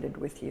resonated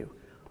with you.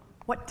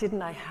 What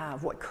didn't I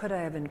have? What could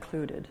I have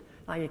included?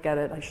 Now you get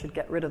it, I should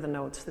get rid of the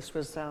notes. This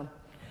was,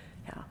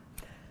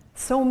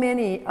 So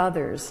many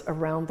others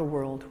around the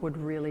world would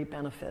really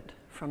benefit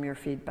from your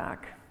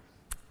feedback.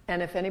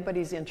 And if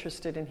anybody's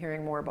interested in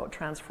hearing more about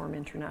Transform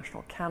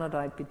International Canada,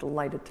 I'd be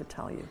delighted to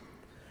tell you.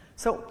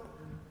 So,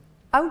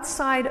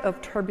 outside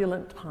of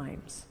turbulent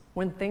times,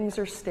 when things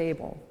are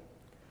stable,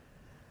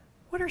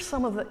 what are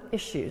some of the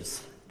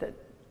issues that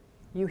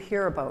you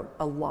hear about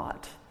a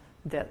lot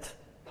that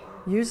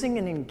using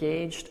an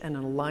engaged and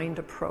aligned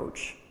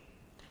approach,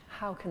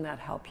 how can that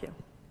help you?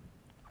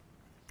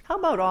 How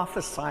about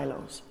office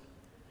silos?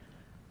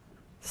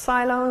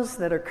 Silos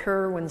that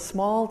occur when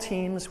small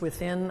teams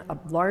within a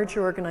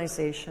larger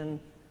organization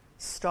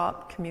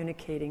stop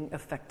communicating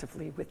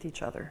effectively with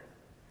each other.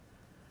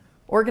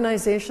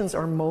 Organizations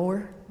are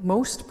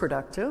most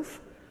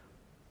productive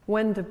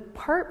when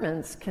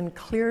departments can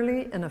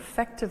clearly and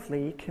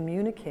effectively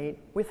communicate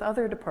with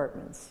other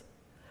departments.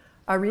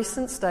 A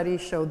recent study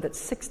showed that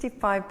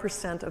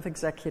 65% of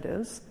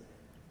executives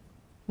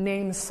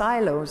name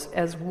silos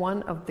as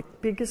one of the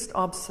biggest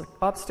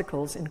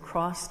obstacles in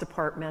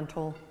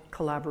cross-departmental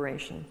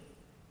collaboration.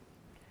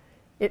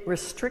 It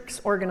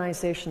restricts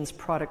organizations'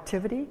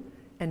 productivity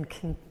and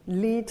can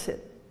lead to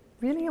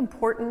really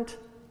important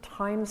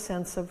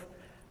time-sensitive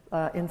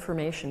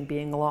information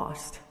being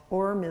lost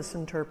or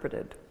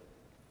misinterpreted.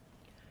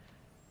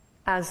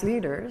 As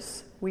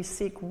leaders, we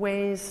seek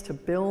ways to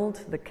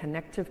build the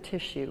connective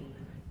tissue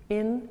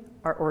in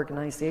our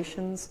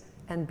organizations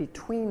and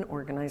between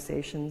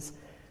organizations,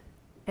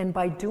 and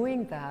by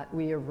doing that,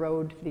 we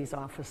erode these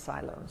office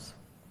silos.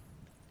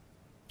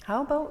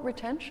 How about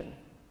retention?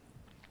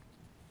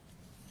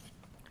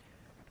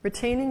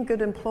 Retaining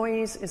good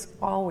employees is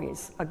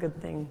always a good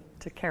thing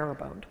to care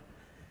about.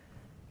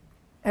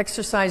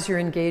 Exercise your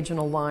engage and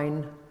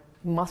align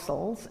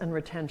muscles and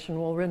retention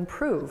will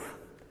improve.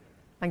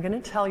 I'm going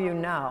to tell you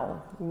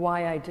now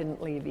why I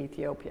didn't leave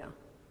Ethiopia.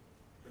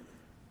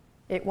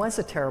 It was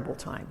a terrible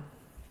time.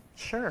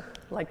 Sure,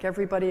 like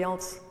everybody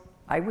else,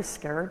 I was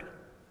scared.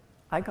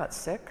 I got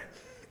sick.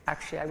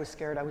 Actually, I was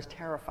scared. I was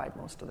terrified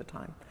most of the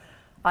time.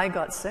 I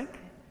got sick,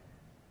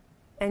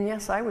 and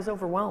yes, I was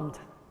overwhelmed.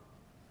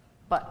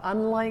 But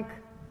unlike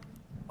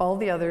all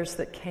the others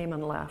that came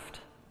and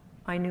left,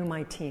 I knew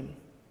my team.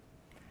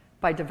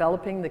 By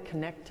developing the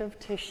connective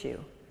tissue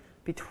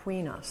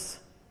between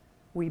us,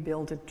 we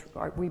built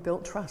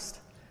trust.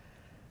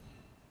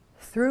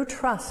 Through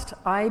trust,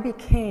 I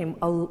became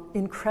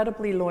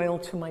incredibly loyal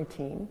to my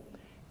team,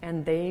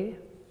 and they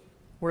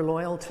were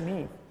loyal to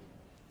me.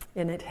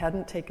 And it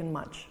hadn't taken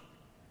much.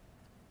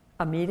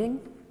 A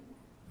meeting,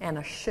 and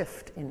a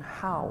shift in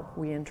how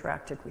we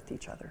interacted with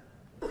each other.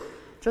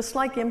 Just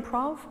like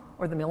improv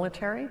or the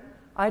military,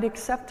 I'd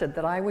accepted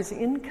that I was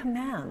in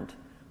command,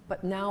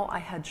 but now I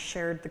had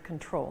shared the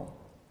control.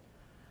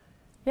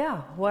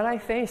 Yeah, what I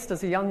faced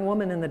as a young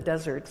woman in the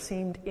desert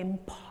seemed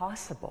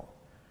impossible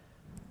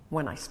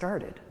when I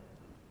started.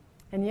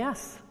 And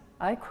yes,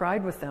 I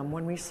cried with them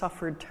when we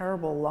suffered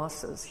terrible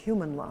losses,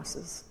 human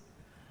losses.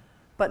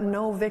 But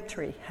no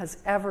victory has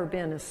ever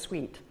been as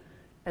sweet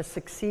as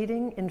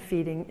succeeding in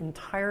feeding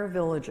entire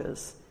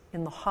villages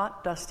in the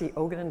hot, dusty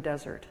Ogaden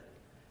Desert.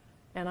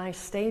 And I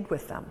stayed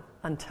with them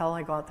until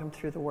I got them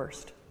through the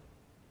worst.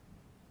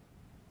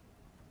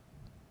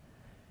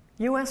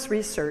 U.S.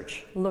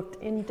 research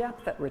looked in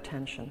depth at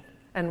retention,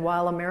 and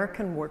while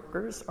American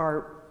workers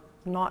are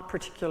not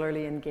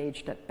particularly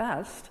engaged at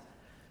best,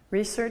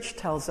 research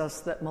tells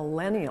us that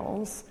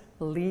millennials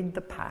lead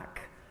the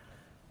pack.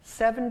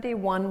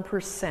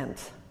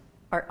 71%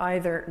 are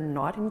either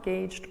not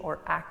engaged or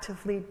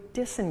actively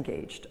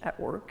disengaged at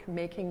work,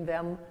 making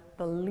them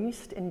the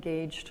least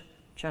engaged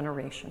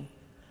generation.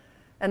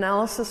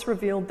 Analysis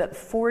revealed that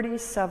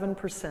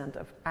 47%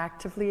 of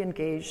actively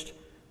engaged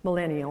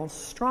millennials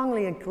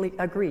strongly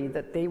agree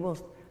that they will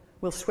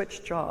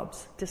switch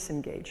jobs,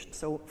 disengaged.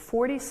 So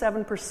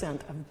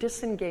 47% of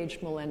disengaged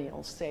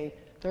millennials say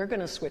they're going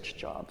to switch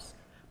jobs.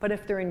 But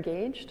if they're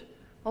engaged,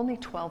 only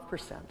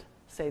 12%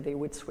 say they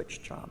would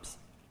switch jobs.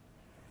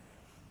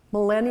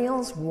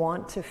 Millennials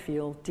want to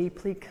feel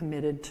deeply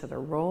committed to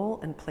their role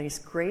and place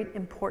great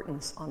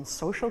importance on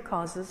social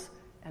causes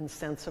and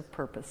sense of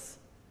purpose.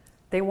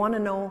 They want to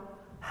know,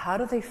 how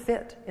do they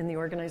fit in the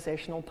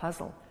organizational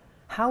puzzle?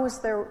 How is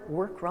their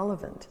work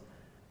relevant?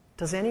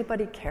 Does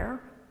anybody care?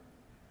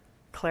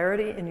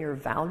 Clarity in your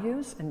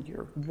values and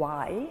your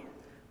why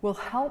will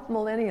help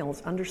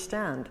millennials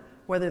understand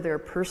whether their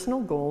personal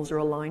goals are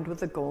aligned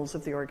with the goals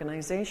of the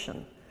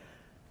organization.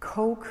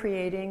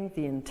 Co-creating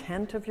the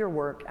intent of your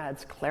work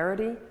adds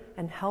clarity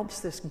and helps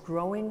this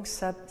growing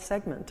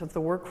segment of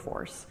the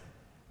workforce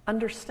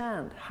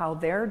understand how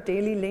their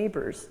daily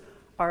labors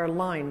are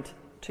aligned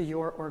to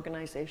your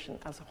organization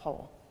as a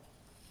whole.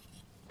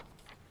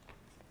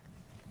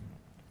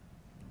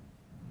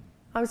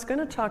 I was going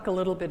to talk a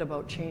little bit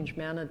about change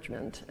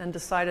management and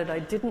decided I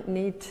didn't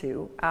need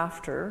to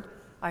after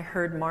I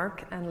heard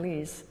Mark and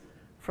Lise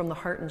from the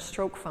Heart and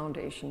Stroke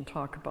Foundation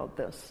talk about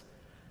this.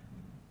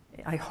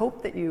 I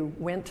hope that you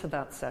went to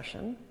that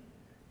session,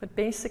 but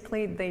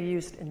basically they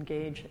used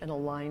engage and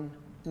align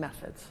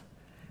methods.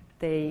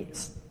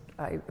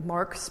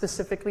 Mark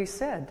specifically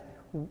said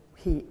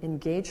he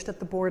engaged at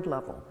the board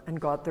level and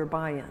got their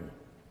buy-in.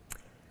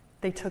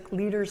 They took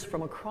leaders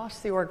from across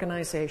the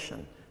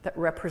organization that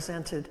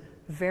represented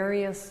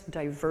various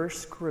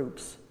diverse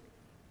groups,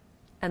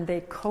 and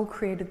they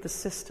co-created the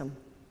system,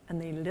 and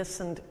they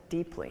listened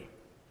deeply,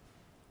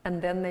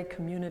 and then they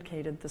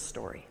communicated the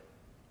story.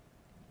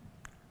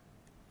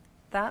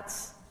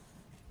 That's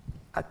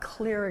a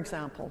clear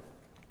example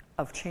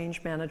of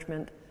change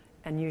management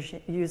and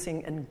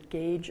using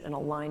engage and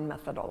align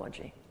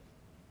methodology.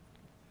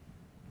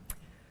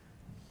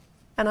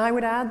 And I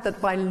would add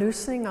that by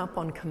loosening up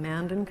on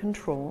command and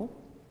control,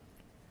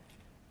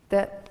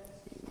 that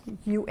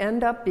you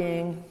end up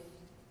being,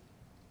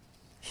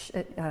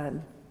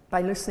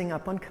 by loosening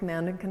up on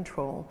command and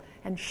control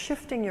and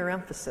shifting your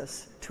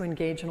emphasis to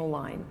engage and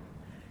align,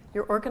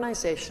 your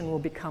organization will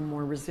become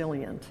more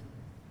resilient.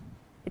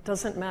 It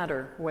doesn't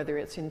matter whether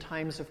it's in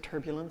times of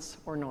turbulence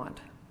or not.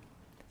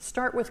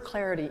 Start with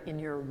clarity in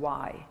your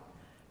why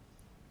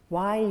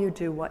you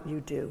do what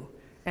you do,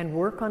 and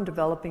work on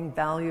developing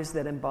values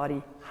that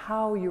embody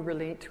how you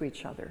relate to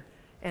each other,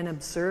 and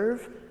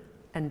observe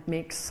and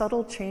make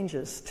subtle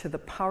changes to the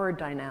power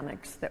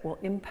dynamics that will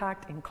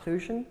impact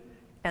inclusion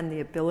and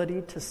the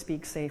ability to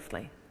speak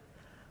safely.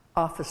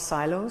 Office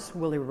silos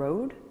will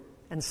erode,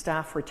 and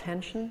staff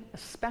retention,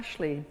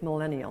 especially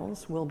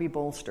millennials, will be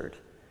bolstered.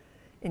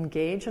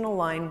 Engage and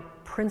align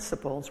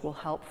principles will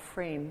help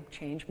frame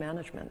change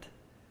management.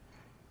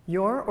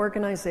 Your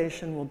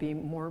organization will be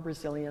more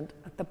resilient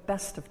at the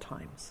best of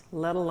times,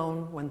 let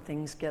alone when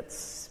things get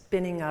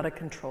spinning out of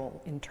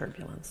control in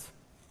turbulence.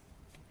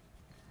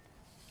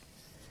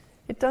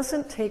 It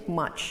doesn't take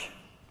much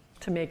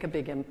to make a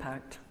big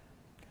impact.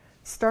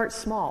 Start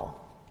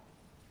small,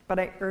 but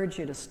I urge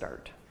you to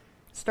start.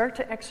 Start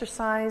to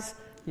exercise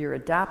your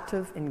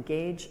adaptive,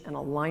 engage, and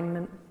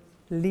alignment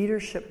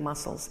leadership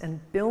muscles and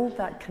build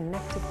that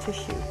connective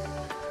tissue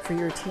for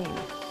your team.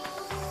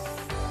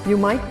 You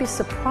might be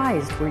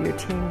surprised where your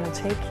team will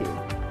take you,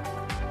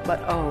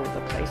 but oh,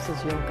 the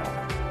places you'll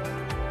go.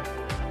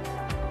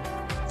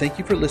 Thank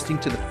you for listening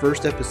to the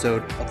first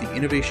episode of the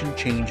Innovation,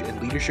 Change,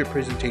 and Leadership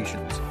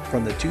presentations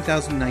from the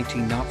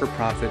 2019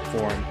 Not-for-Profit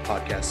Forum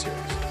podcast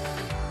series.